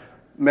that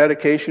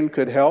medication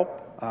could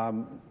help.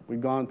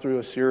 We'd gone through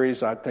a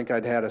series. I think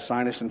I'd had a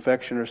sinus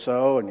infection or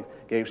so, and he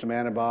gave some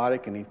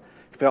antibiotic, and he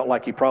felt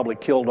like he probably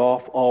killed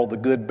off all the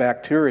good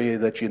bacteria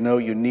that you know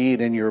you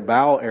need in your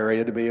bowel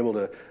area to be able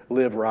to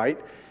live right.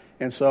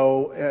 And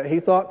so he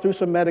thought through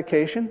some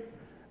medication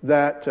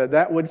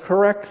that would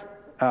correct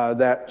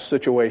that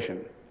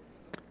situation.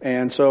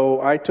 And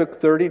so I took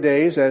 30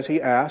 days as he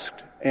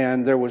asked,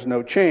 and there was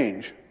no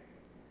change.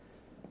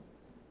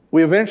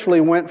 We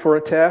eventually went for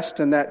a test,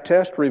 and that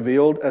test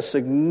revealed a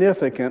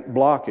significant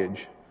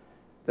blockage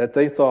that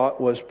they thought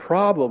was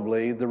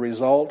probably the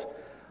result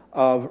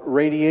of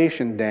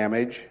radiation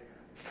damage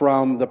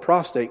from the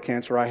prostate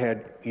cancer I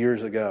had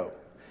years ago.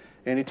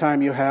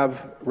 Anytime you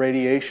have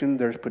radiation,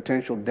 there's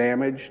potential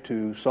damage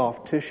to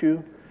soft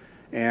tissue.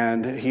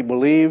 And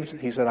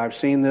he said, I've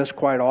seen this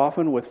quite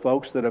often with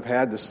folks that have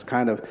had this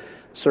kind of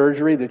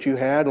surgery that you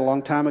had a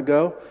long time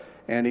ago.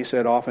 And he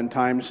said,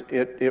 oftentimes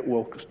it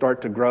will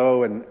start to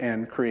grow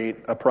and create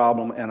a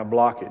problem and a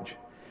blockage.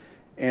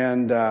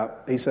 And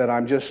he said,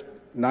 I'm just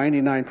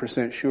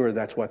 99% sure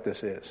that's what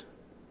this is.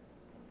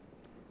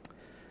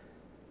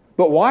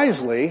 But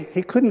wisely,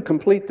 he couldn't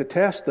complete the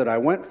test that I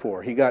went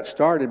for. He got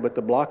started, but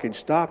the blockage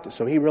stopped it.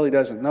 So he really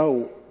doesn't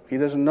know. He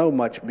doesn't know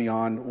much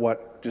beyond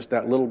what just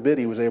that little bit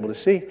he was able to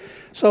see.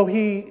 So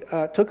he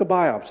took a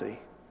biopsy.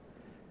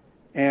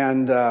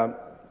 And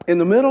in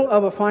the middle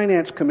of a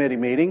finance committee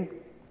meeting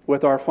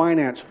with our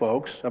finance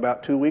folks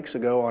about 2 weeks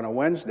ago on a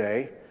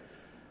Wednesday,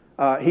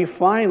 he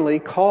finally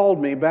called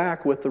me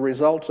back with the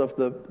results of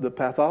the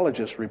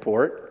pathologist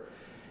report.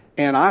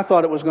 And I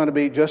thought it was going to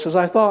be just as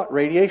I thought,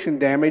 radiation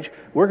damage.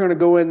 We're going to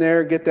go in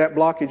there, get that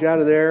blockage out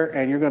of there,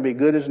 and you're going to be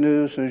good as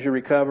new as soon as you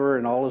recover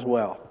and all is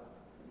well.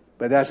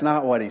 But that's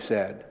not what he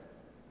said.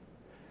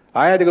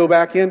 I had to go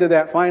back into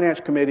that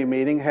finance committee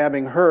meeting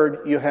having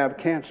heard you have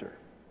cancer.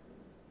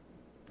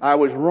 I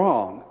was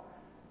wrong.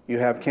 You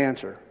have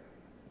cancer.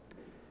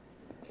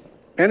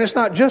 And it's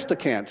not just a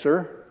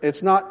cancer.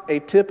 It's not a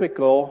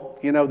typical,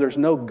 there's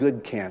no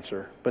good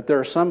cancer. But there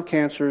are some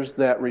cancers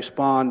that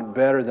respond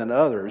better than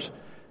others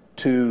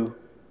to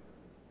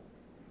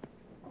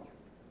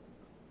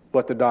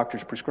what the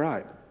doctors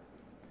prescribe.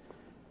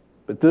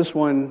 But this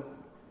one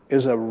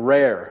is a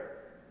rare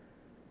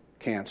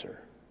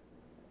cancer.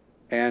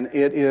 And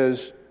it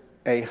is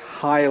a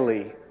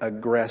highly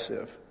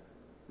aggressive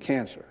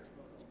cancer.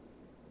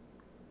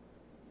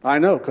 I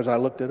know because I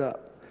looked it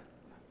up.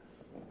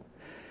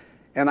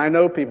 And I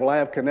know people, I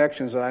have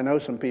connections, and I know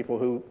some people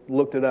who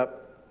looked it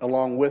up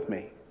along with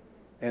me.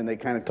 And they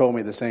kind of told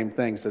me the same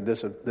thing, said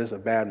this is a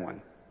bad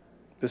one.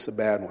 This is a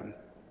bad one.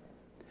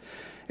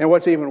 And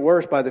what's even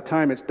worse, by the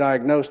time it's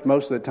diagnosed,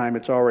 most of the time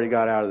it's already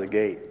got out of the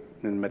gate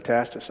and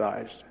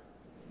metastasized.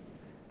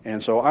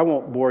 And so I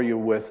won't bore you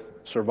with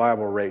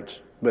survival rates,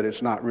 but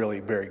it's not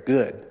really very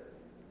good.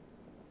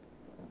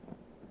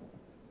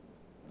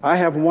 I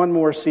have one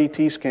more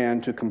CT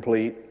scan to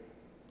complete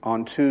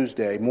on this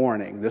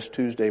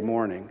Tuesday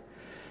morning.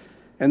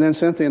 And then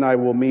Cynthia and I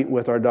will meet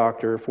with our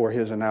doctor for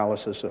his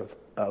analysis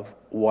of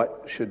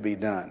what should be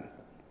done.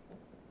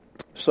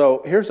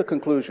 So here's the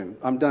conclusion.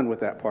 I'm done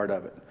with that part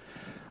of it.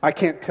 I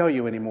can't tell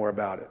you any more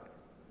about it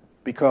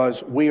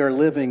because we are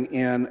living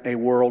in a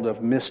world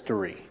of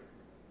mystery.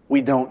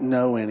 We don't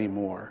know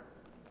anymore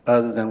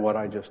other than what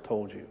I just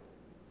told you.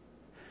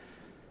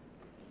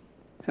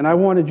 And I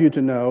wanted you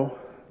to know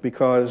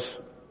because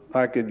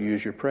I could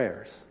use your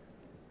prayers.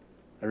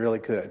 I really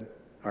could,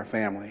 our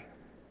family.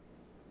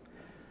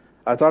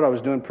 I thought I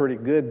was doing pretty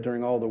good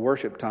during all the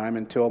worship time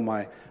until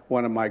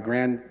one of my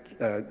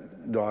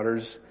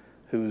granddaughters,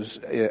 who's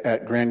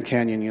at Grand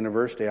Canyon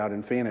University out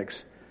in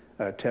Phoenix,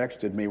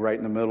 texted me right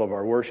in the middle of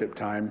our worship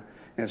time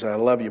and said, I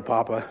love you,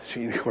 Papa.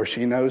 Of course,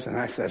 she knows, and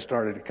that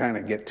started to kind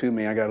of get to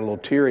me. I got a little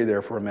teary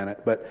there for a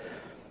minute. But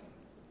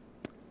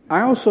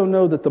I also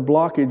know that the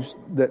blockage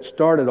that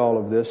started all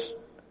of this,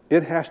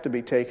 it has to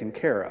be taken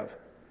care of.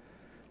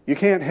 You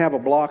can't have a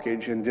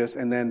blockage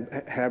and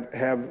then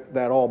have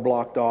that all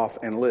blocked off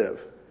and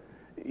live.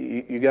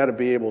 You got to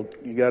be able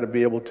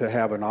to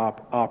have an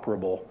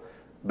operable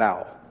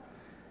bowel.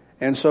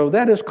 And so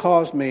that has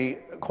caused me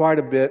quite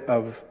a bit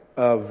of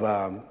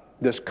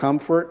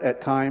discomfort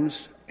at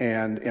times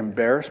and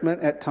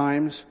embarrassment at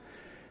times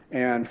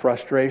and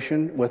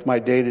frustration with my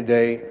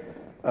day-to-day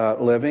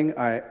living.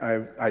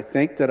 I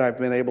think that I've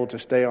been able to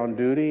stay on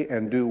duty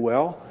and do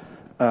well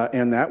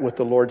in that with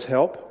the Lord's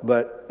help,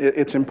 but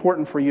it's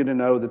important for you to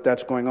know that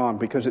that's going on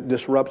because it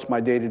disrupts my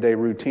day-to-day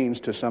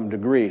routines to some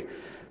degree.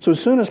 So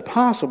as soon as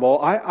possible,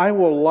 I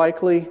will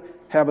likely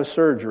have a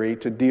surgery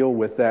to deal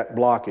with that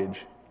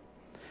blockage.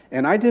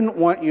 And I didn't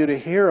want you to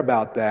hear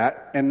about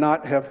that and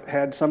not have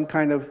had some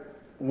kind of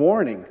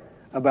warning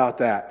about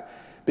that,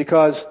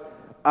 because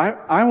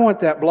I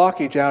want that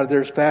blockage out of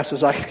there as fast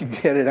as I can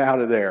get it out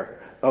of there.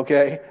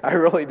 Okay? I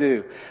really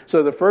do.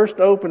 So the first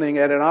opening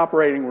at an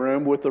operating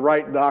room with the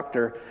right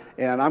doctor,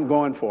 and I'm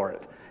going for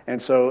it.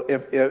 And so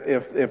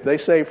if they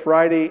say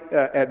Friday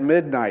at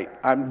midnight,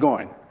 I'm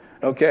going.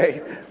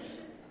 Okay?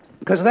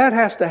 Because that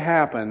has to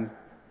happen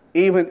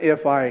even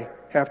if I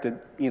have to,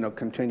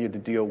 continue to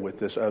deal with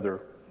this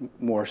other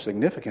more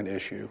significant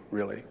issue,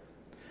 really.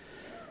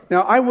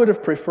 Now, I would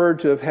have preferred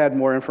to have had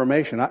more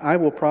information.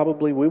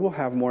 We will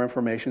have more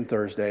information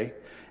Thursday.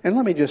 And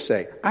let me just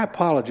say, I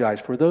apologize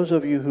for those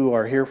of you who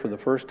are here for the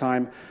first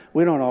time.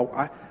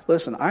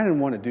 Listen, I didn't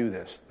want to do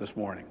this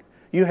morning.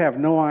 You have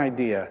no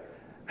idea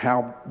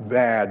how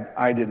bad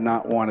I did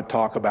not want to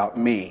talk about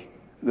me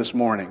this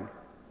morning.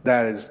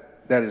 That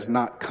is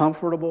not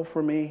comfortable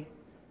for me.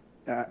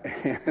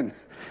 And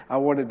I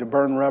wanted to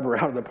burn rubber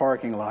out of the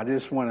parking lot. I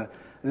just want to,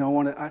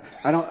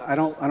 I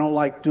don't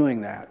like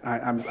doing that.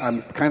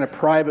 I'm kind of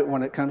private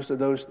when it comes to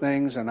those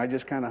things, and I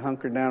just kind of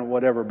hunker down,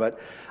 whatever. But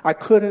I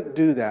couldn't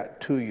do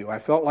that to you. I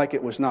felt like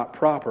it was not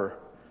proper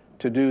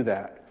to do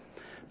that.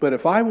 But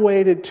if I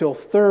waited till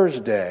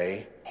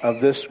Thursday of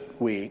this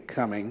week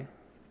coming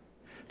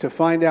to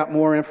find out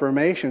more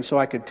information so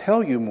I could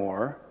tell you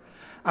more,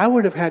 I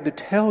would have had to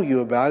tell you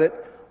about it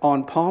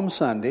on Palm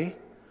Sunday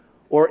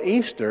or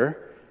Easter,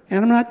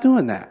 and I'm not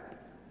doing that.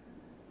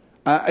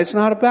 It's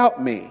not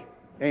about me.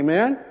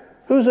 Amen?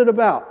 Who's it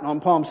about on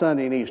Palm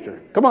Sunday and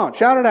Easter? Come on,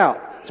 shout it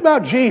out. It's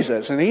about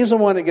Jesus, and He's the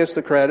one that gets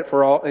the credit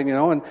for all,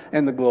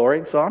 and the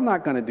glory. So I'm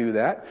not going to do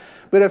that.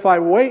 But if I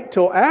wait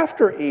till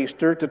after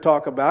Easter to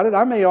talk about it,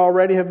 I may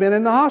already have been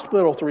in the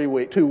hospital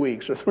 2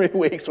 weeks or 3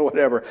 weeks or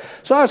whatever.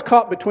 So I was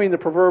caught between the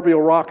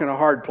proverbial rock and a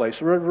hard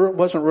place.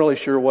 Wasn't really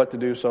sure what to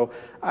do. So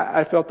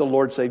I felt the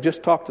Lord say,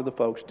 just talk to the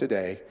folks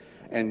today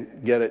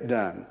and get it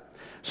done.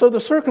 So the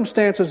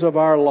circumstances of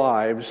our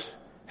lives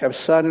have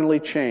suddenly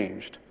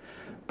changed.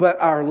 But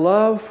our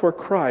love for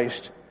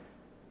Christ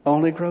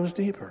only grows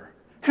deeper.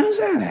 How does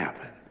that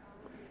happen?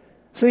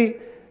 See,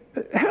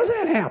 how does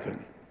that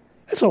happen?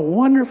 It's a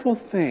wonderful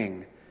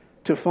thing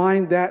to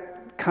find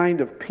that kind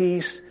of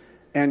peace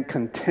and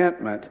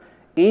contentment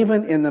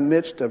even in the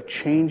midst of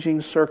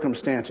changing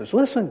circumstances.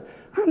 Listen,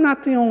 I'm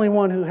not the only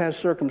one who has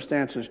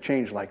circumstances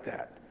change like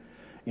that.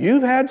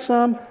 You've had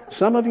some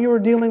of you are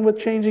dealing with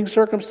changing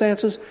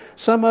circumstances.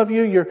 Some of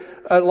you, your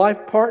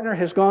life partner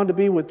has gone to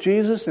be with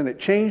Jesus and it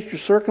changed your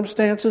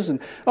circumstances, and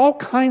all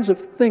kinds of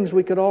things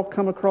we could all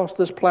come across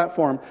this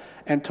platform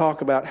and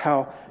talk about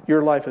how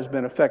your life has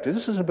been affected.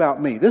 This is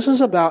about me. This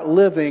is about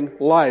living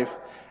life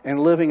and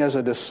living as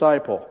a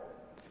disciple.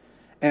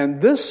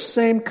 And this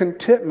same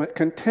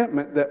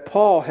contentment that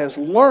Paul has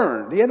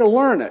learned, he had to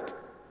learn it.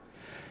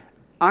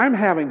 I'm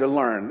having to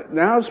learn.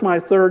 Now it's my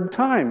third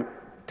time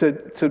to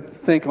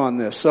think on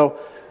this. So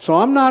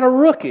I'm not a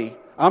rookie.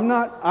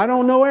 I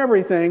don't know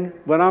everything,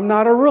 but I'm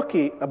not a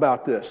rookie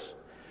about this.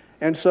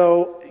 And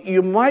so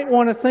you might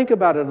want to think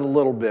about it a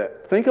little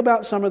bit. Think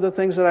about some of the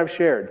things that I've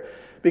shared.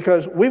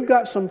 Because we've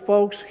got some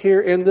folks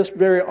here in this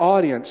very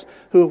audience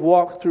who have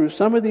walked through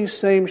some of these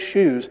same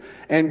shoes,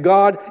 and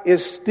God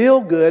is still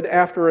good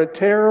after a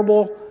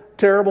terrible,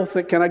 terrible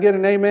thing. Can I get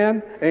an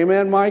amen?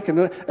 Amen, Mike, and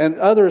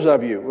others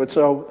of you.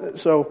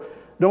 So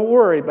don't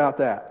worry about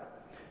that.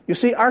 You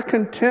see, our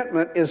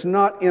contentment is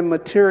not in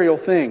material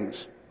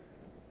things.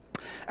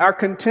 Our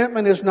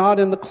contentment is not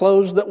in the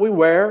clothes that we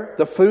wear,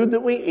 the food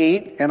that we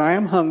eat, and I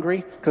am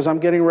hungry because I'm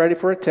getting ready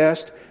for a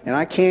test, and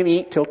I can't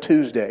eat till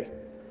Tuesday.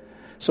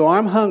 So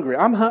I'm hungry.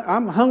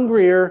 I'm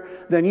hungrier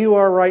than you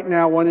are right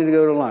now wanting to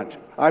go to lunch.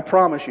 I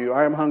promise you,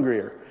 I am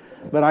hungrier.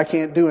 But I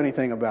can't do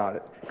anything about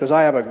it because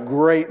I have a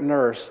great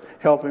nurse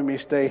helping me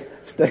stay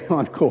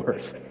on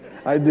course.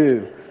 I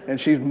do. And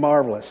she's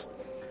marvelous.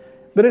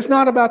 But it's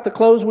not about the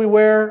clothes we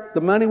wear,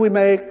 the money we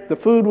make, the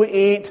food we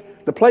eat,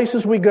 the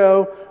places we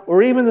go,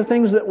 or even the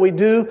things that we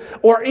do,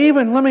 or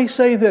even, let me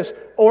say this,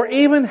 or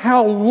even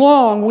how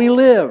long we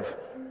live.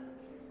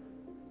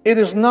 It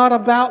is not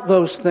about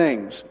those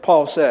things,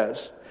 Paul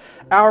says.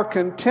 Our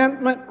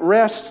contentment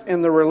rests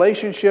in the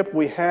relationship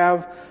we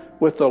have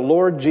with the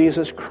Lord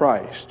Jesus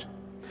Christ.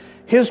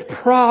 His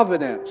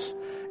providence,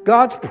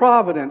 God's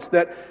providence,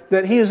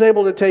 that He is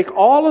able to take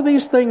all of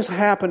these things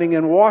happening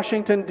in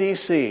Washington,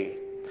 D.C.,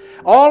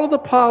 all of the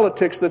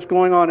politics that's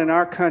going on in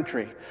our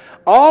country,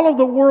 all of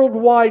the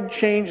worldwide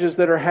changes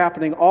that are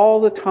happening all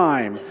the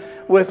time,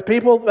 with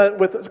people,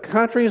 with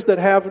countries that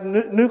have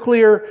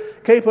nuclear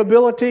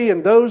capability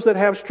and those that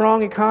have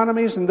strong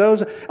economies and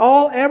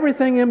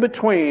everything in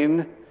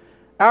between,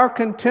 Our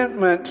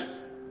contentment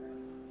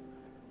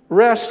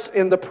rests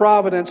in the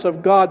providence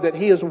of God, that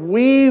He is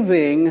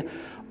weaving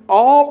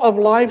all of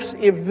life's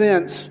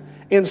events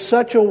in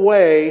such a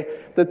way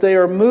that they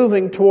are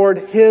moving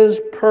toward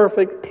His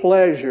perfect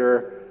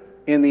pleasure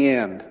in the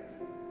end.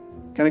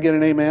 Can I get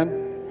an amen?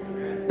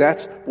 Amen.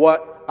 That's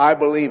what I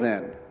believe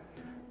in.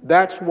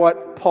 That's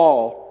what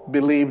Paul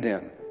believed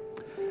in.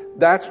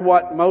 That's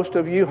what most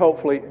of you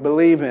hopefully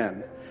believe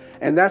in.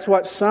 And that's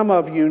what some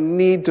of you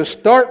need to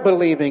start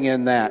believing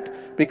in,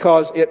 that,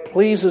 because it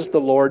pleases the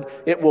Lord,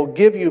 it will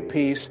give you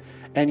peace,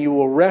 and you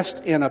will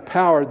rest in a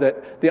power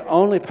that, the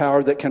only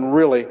power that can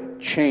really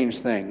change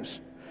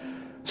things.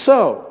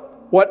 So,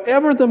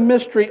 whatever the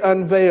mystery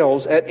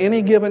unveils at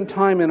any given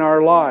time in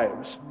our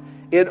lives,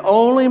 it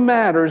only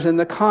matters in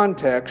the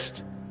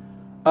context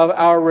of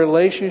our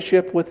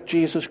relationship with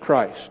Jesus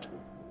Christ.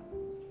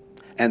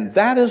 And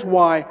that is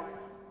why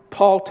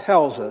Paul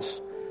tells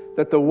us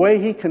that the way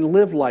he can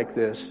live like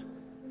this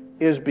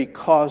is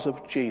because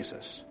of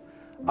Jesus.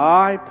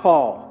 I,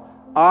 Paul,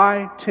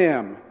 I,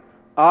 Tim,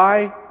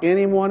 I,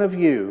 any one of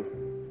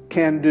you,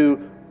 can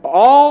do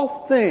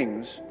all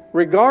things,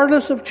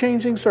 regardless of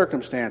changing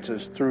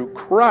circumstances, through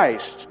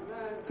Christ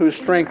who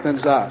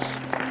strengthens us.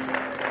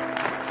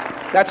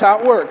 That's how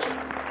it works.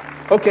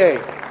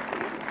 Okay.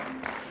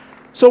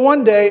 So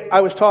one day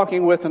I was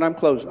talking with, and I'm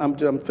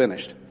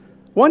finished.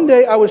 One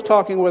day I was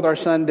talking with our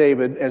son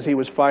David as he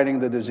was fighting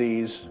the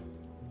disease.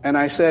 And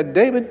I said,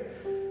 David,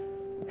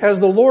 has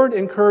the Lord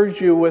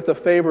encouraged you with a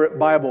favorite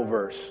Bible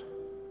verse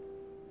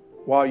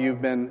while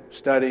you've been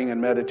studying and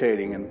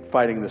meditating and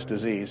fighting this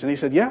disease? And he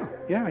said, yeah.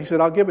 He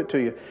said, I'll give it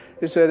to you.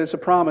 He said, it's a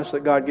promise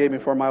that God gave me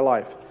for my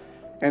life.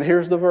 And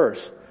here's the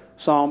verse,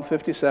 Psalm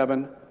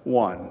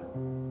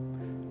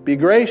 57:1. Be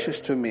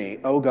gracious to me,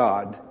 O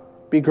God,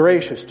 be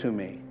gracious to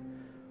me,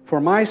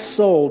 for my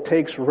soul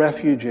takes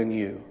refuge in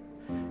you.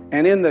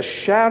 And in the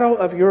shadow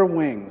of your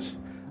wings,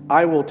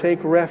 I will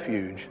take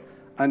refuge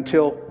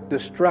until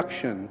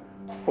destruction,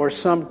 or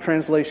some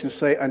translations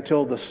say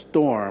until the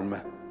storm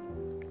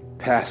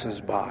passes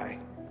by.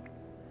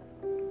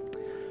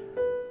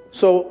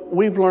 So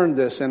we've learned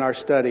this in our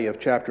study of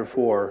chapter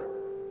 4.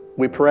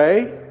 We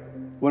pray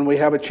when we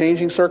have a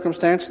changing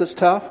circumstance that's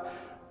tough.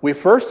 We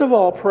first of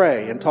all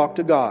pray and talk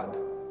to God.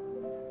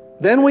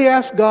 Then we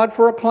ask God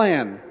for a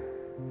plan.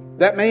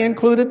 That may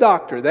include a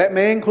doctor. That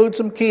may include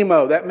some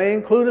chemo. That may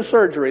include a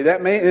surgery.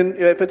 That may,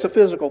 if it's a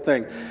physical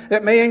thing.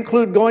 That may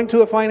include going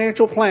to a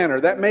financial planner.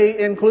 That may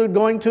include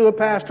going to a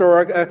pastor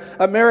or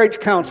a marriage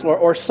counselor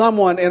or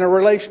someone in a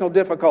relational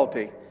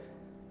difficulty.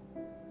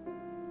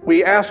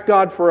 We ask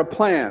God for a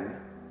plan.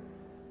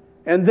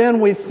 And then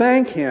we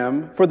thank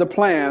Him for the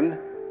plan.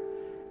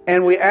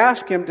 And we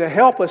ask Him to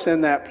help us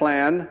in that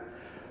plan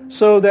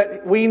so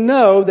that we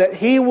know that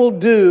He will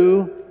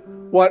do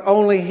what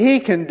only He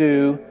can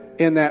do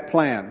in that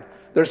plan.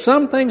 There's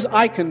some things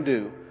I can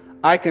do.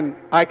 I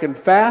can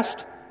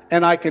fast,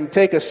 and I can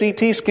take a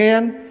CT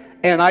scan,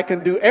 and I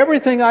can do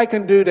everything I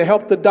can do to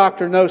help the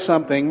doctor know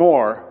something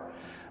more.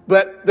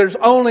 But there's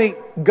only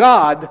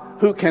God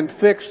who can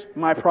fix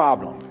my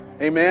problem.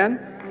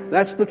 Amen?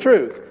 That's the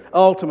truth.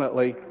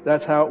 Ultimately,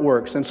 that's how it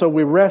works. And so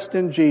we rest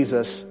in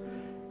Jesus,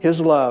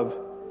 His love,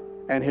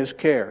 and His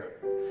care.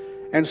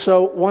 And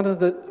so one of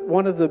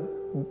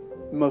the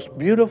most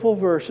beautiful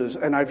verses,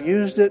 and I've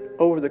used it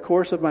over the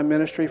course of my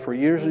ministry for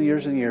years and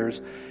years and years,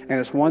 and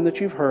it's one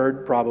that you've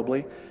heard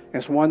probably, and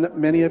it's one that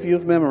many of you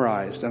have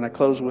memorized, and I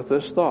close with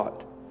this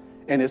thought.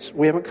 And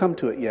we haven't come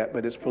to it yet,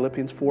 but it's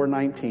Philippians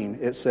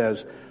 4:19. It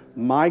says,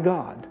 my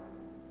God,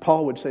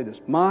 Paul would say this,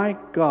 my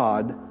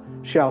God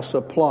shall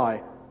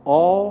supply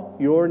all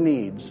your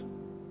needs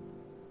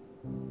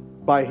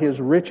by His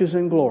riches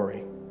and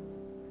glory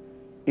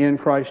in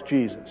Christ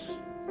Jesus.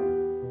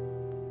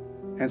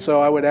 And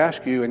so I would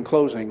ask you in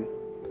closing,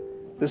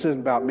 this isn't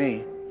about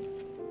me.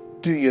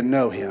 Do you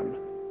know Him?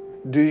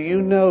 Do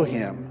you know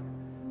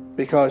Him?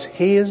 Because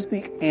He is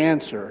the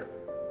answer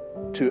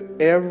to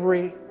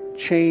every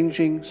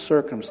changing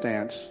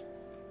circumstance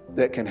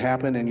that can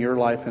happen in your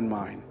life and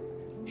mine.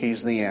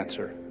 He's the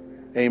answer.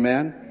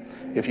 Amen?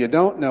 If you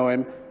don't know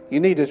Him,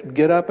 you need to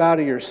get up out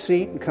of your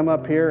seat and come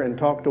up here and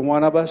talk to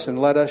one of us and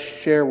let us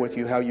share with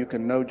you how you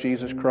can know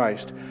Jesus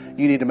Christ.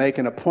 You need to make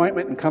an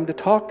appointment and come to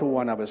talk to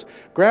one of us.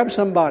 Grab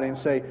somebody and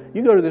say,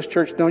 you go to this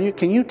church, don't you?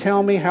 Can you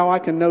tell me how I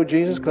can know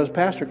Jesus? Because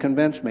Pastor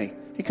convinced me.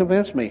 He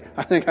convinced me.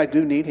 I think I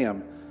do need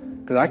Him.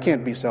 Because I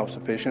can't be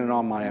self-sufficient and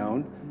on my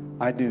own.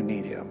 I do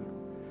need Him.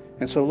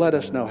 And so let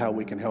us know how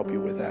we can help you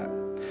with that.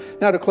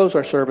 Now to close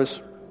our service,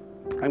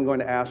 I'm going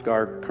to ask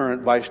our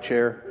current vice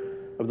chair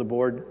of the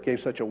board, gave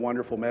such a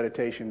wonderful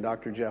meditation,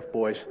 Dr. Jeff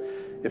Boyce,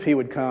 if he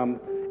would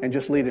come and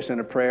just lead us in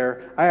a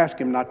prayer. I asked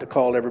him not to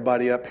call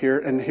everybody up here,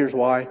 and here's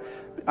why.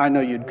 I know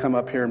you'd come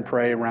up here and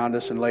pray around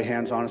us and lay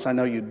hands on us. I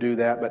know you'd do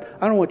that, but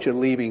I don't want you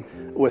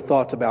leaving with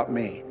thoughts about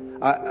me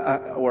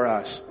or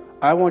us.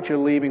 I want you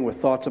leaving with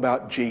thoughts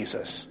about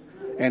Jesus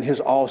and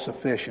His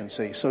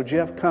all-sufficiency. So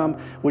Jeff, come,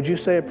 would you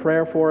say a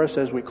prayer for us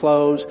as we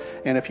close?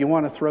 And if you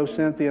want to throw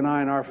Cynthia and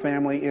I and our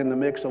family in the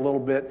mix a little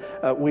bit,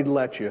 we'd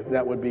let you.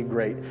 That would be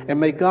great. And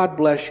may God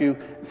bless you.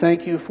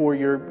 Thank you for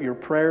your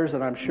prayers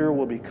that I'm sure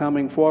will be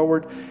coming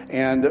forward.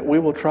 And we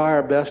will try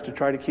our best to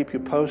try to keep you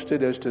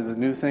posted as to the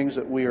new things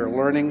that we are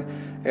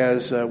learning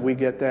as we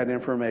get that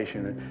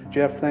information. And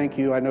Jeff, thank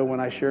you. I know when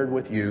I shared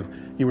with you,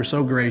 you were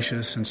so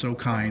gracious and so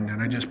kind.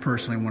 And I just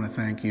personally want to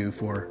thank you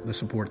for the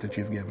support that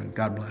you've given.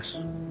 God bless.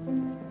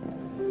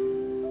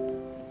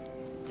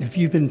 If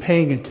you've been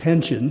paying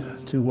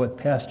attention to what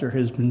Pastor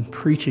has been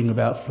preaching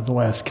about for the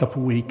last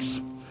couple weeks,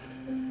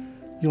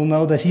 you'll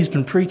know that he's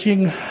been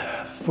preaching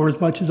for as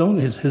much his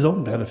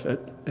own benefit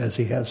as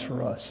he has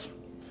for us.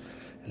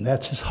 And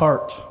that's his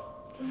heart,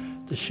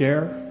 to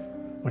share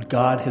what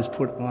God has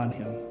put on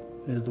him,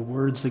 the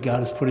words that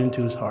God has put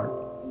into his heart.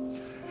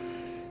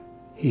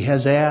 He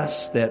has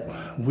asked that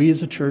we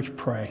as a church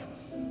pray.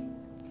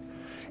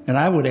 And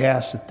I would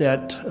ask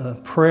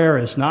that prayer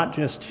is not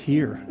just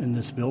here in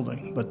this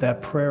building, but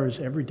that prayer is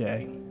every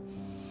day.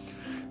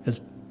 As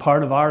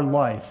part of our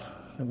life,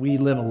 that we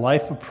live a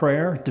life of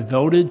prayer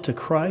devoted to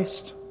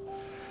Christ.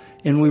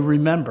 And we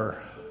remember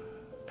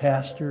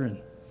Pastor and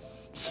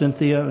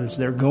Cynthia as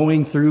they're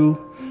going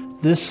through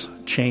this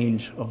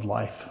change of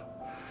life.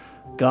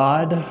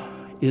 God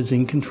is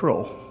in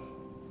control.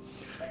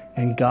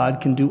 And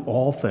God can do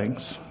all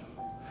things.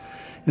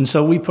 And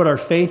so we put our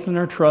faith and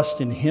our trust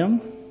in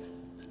Him.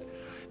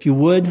 If you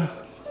would,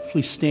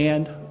 please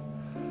stand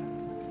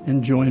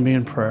and join me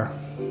in prayer.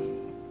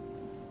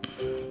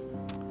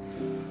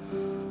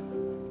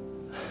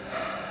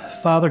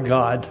 Father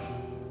God,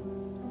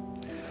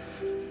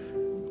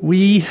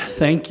 we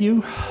thank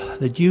you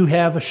that you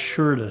have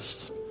assured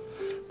us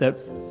that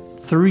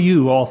through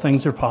you all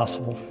things are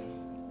possible.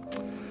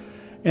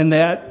 And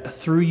that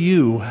through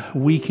you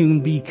we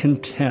can be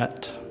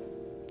content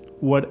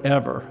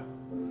whatever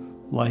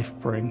life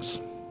brings.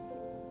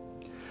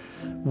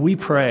 We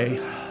pray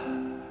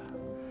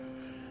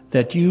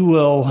that you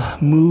will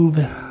move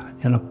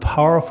in a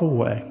powerful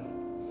way,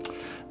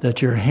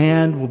 that your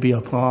hand will be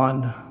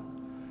upon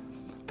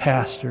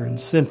Pastor and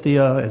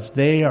Cynthia as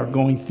they are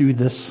going through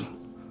this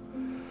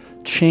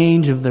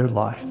change of their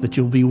life, that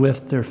you'll be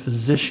with their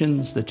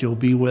physicians, that you'll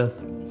be with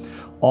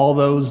all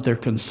those they're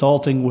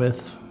consulting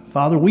with.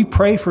 Father, we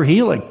pray for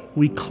healing.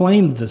 We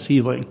claim this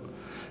healing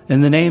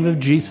in the name of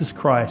Jesus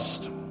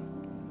Christ.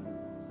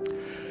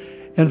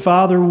 And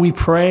Father, we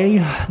pray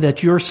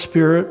that your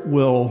Spirit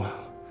will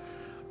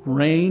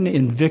reign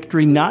in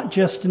victory, not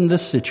just in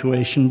this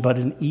situation, but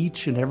in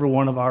each and every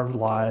one of our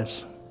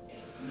lives.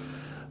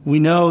 We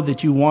know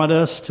that you want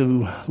us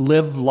to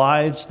live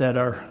lives that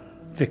are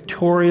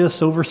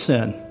victorious over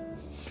sin,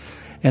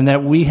 and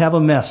that we have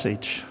a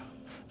message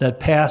that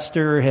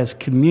Pastor has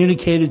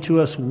communicated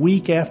to us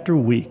week after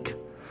week,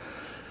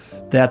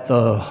 that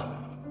the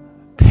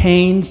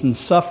pains and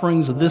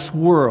sufferings of this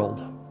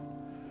world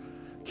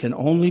can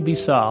only be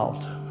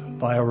solved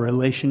by a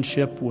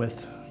relationship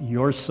with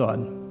your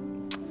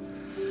Son.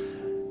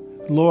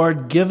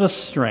 Lord, give us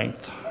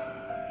strength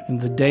in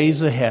the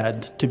days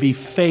ahead to be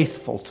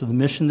faithful to the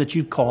mission that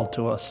you've called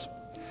to us.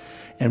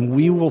 And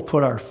we will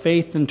put our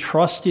faith and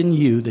trust in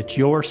you that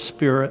your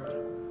Spirit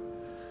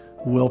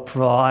will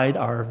provide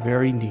our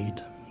very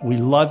need. We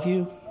love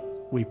you.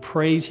 We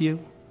praise you.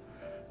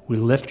 We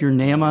lift your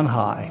name on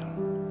high.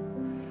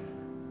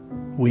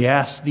 We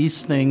ask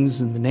these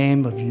things in the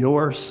name of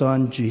your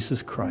Son,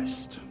 Jesus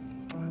Christ.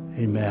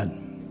 Amen.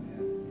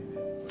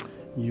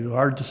 You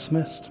are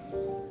dismissed.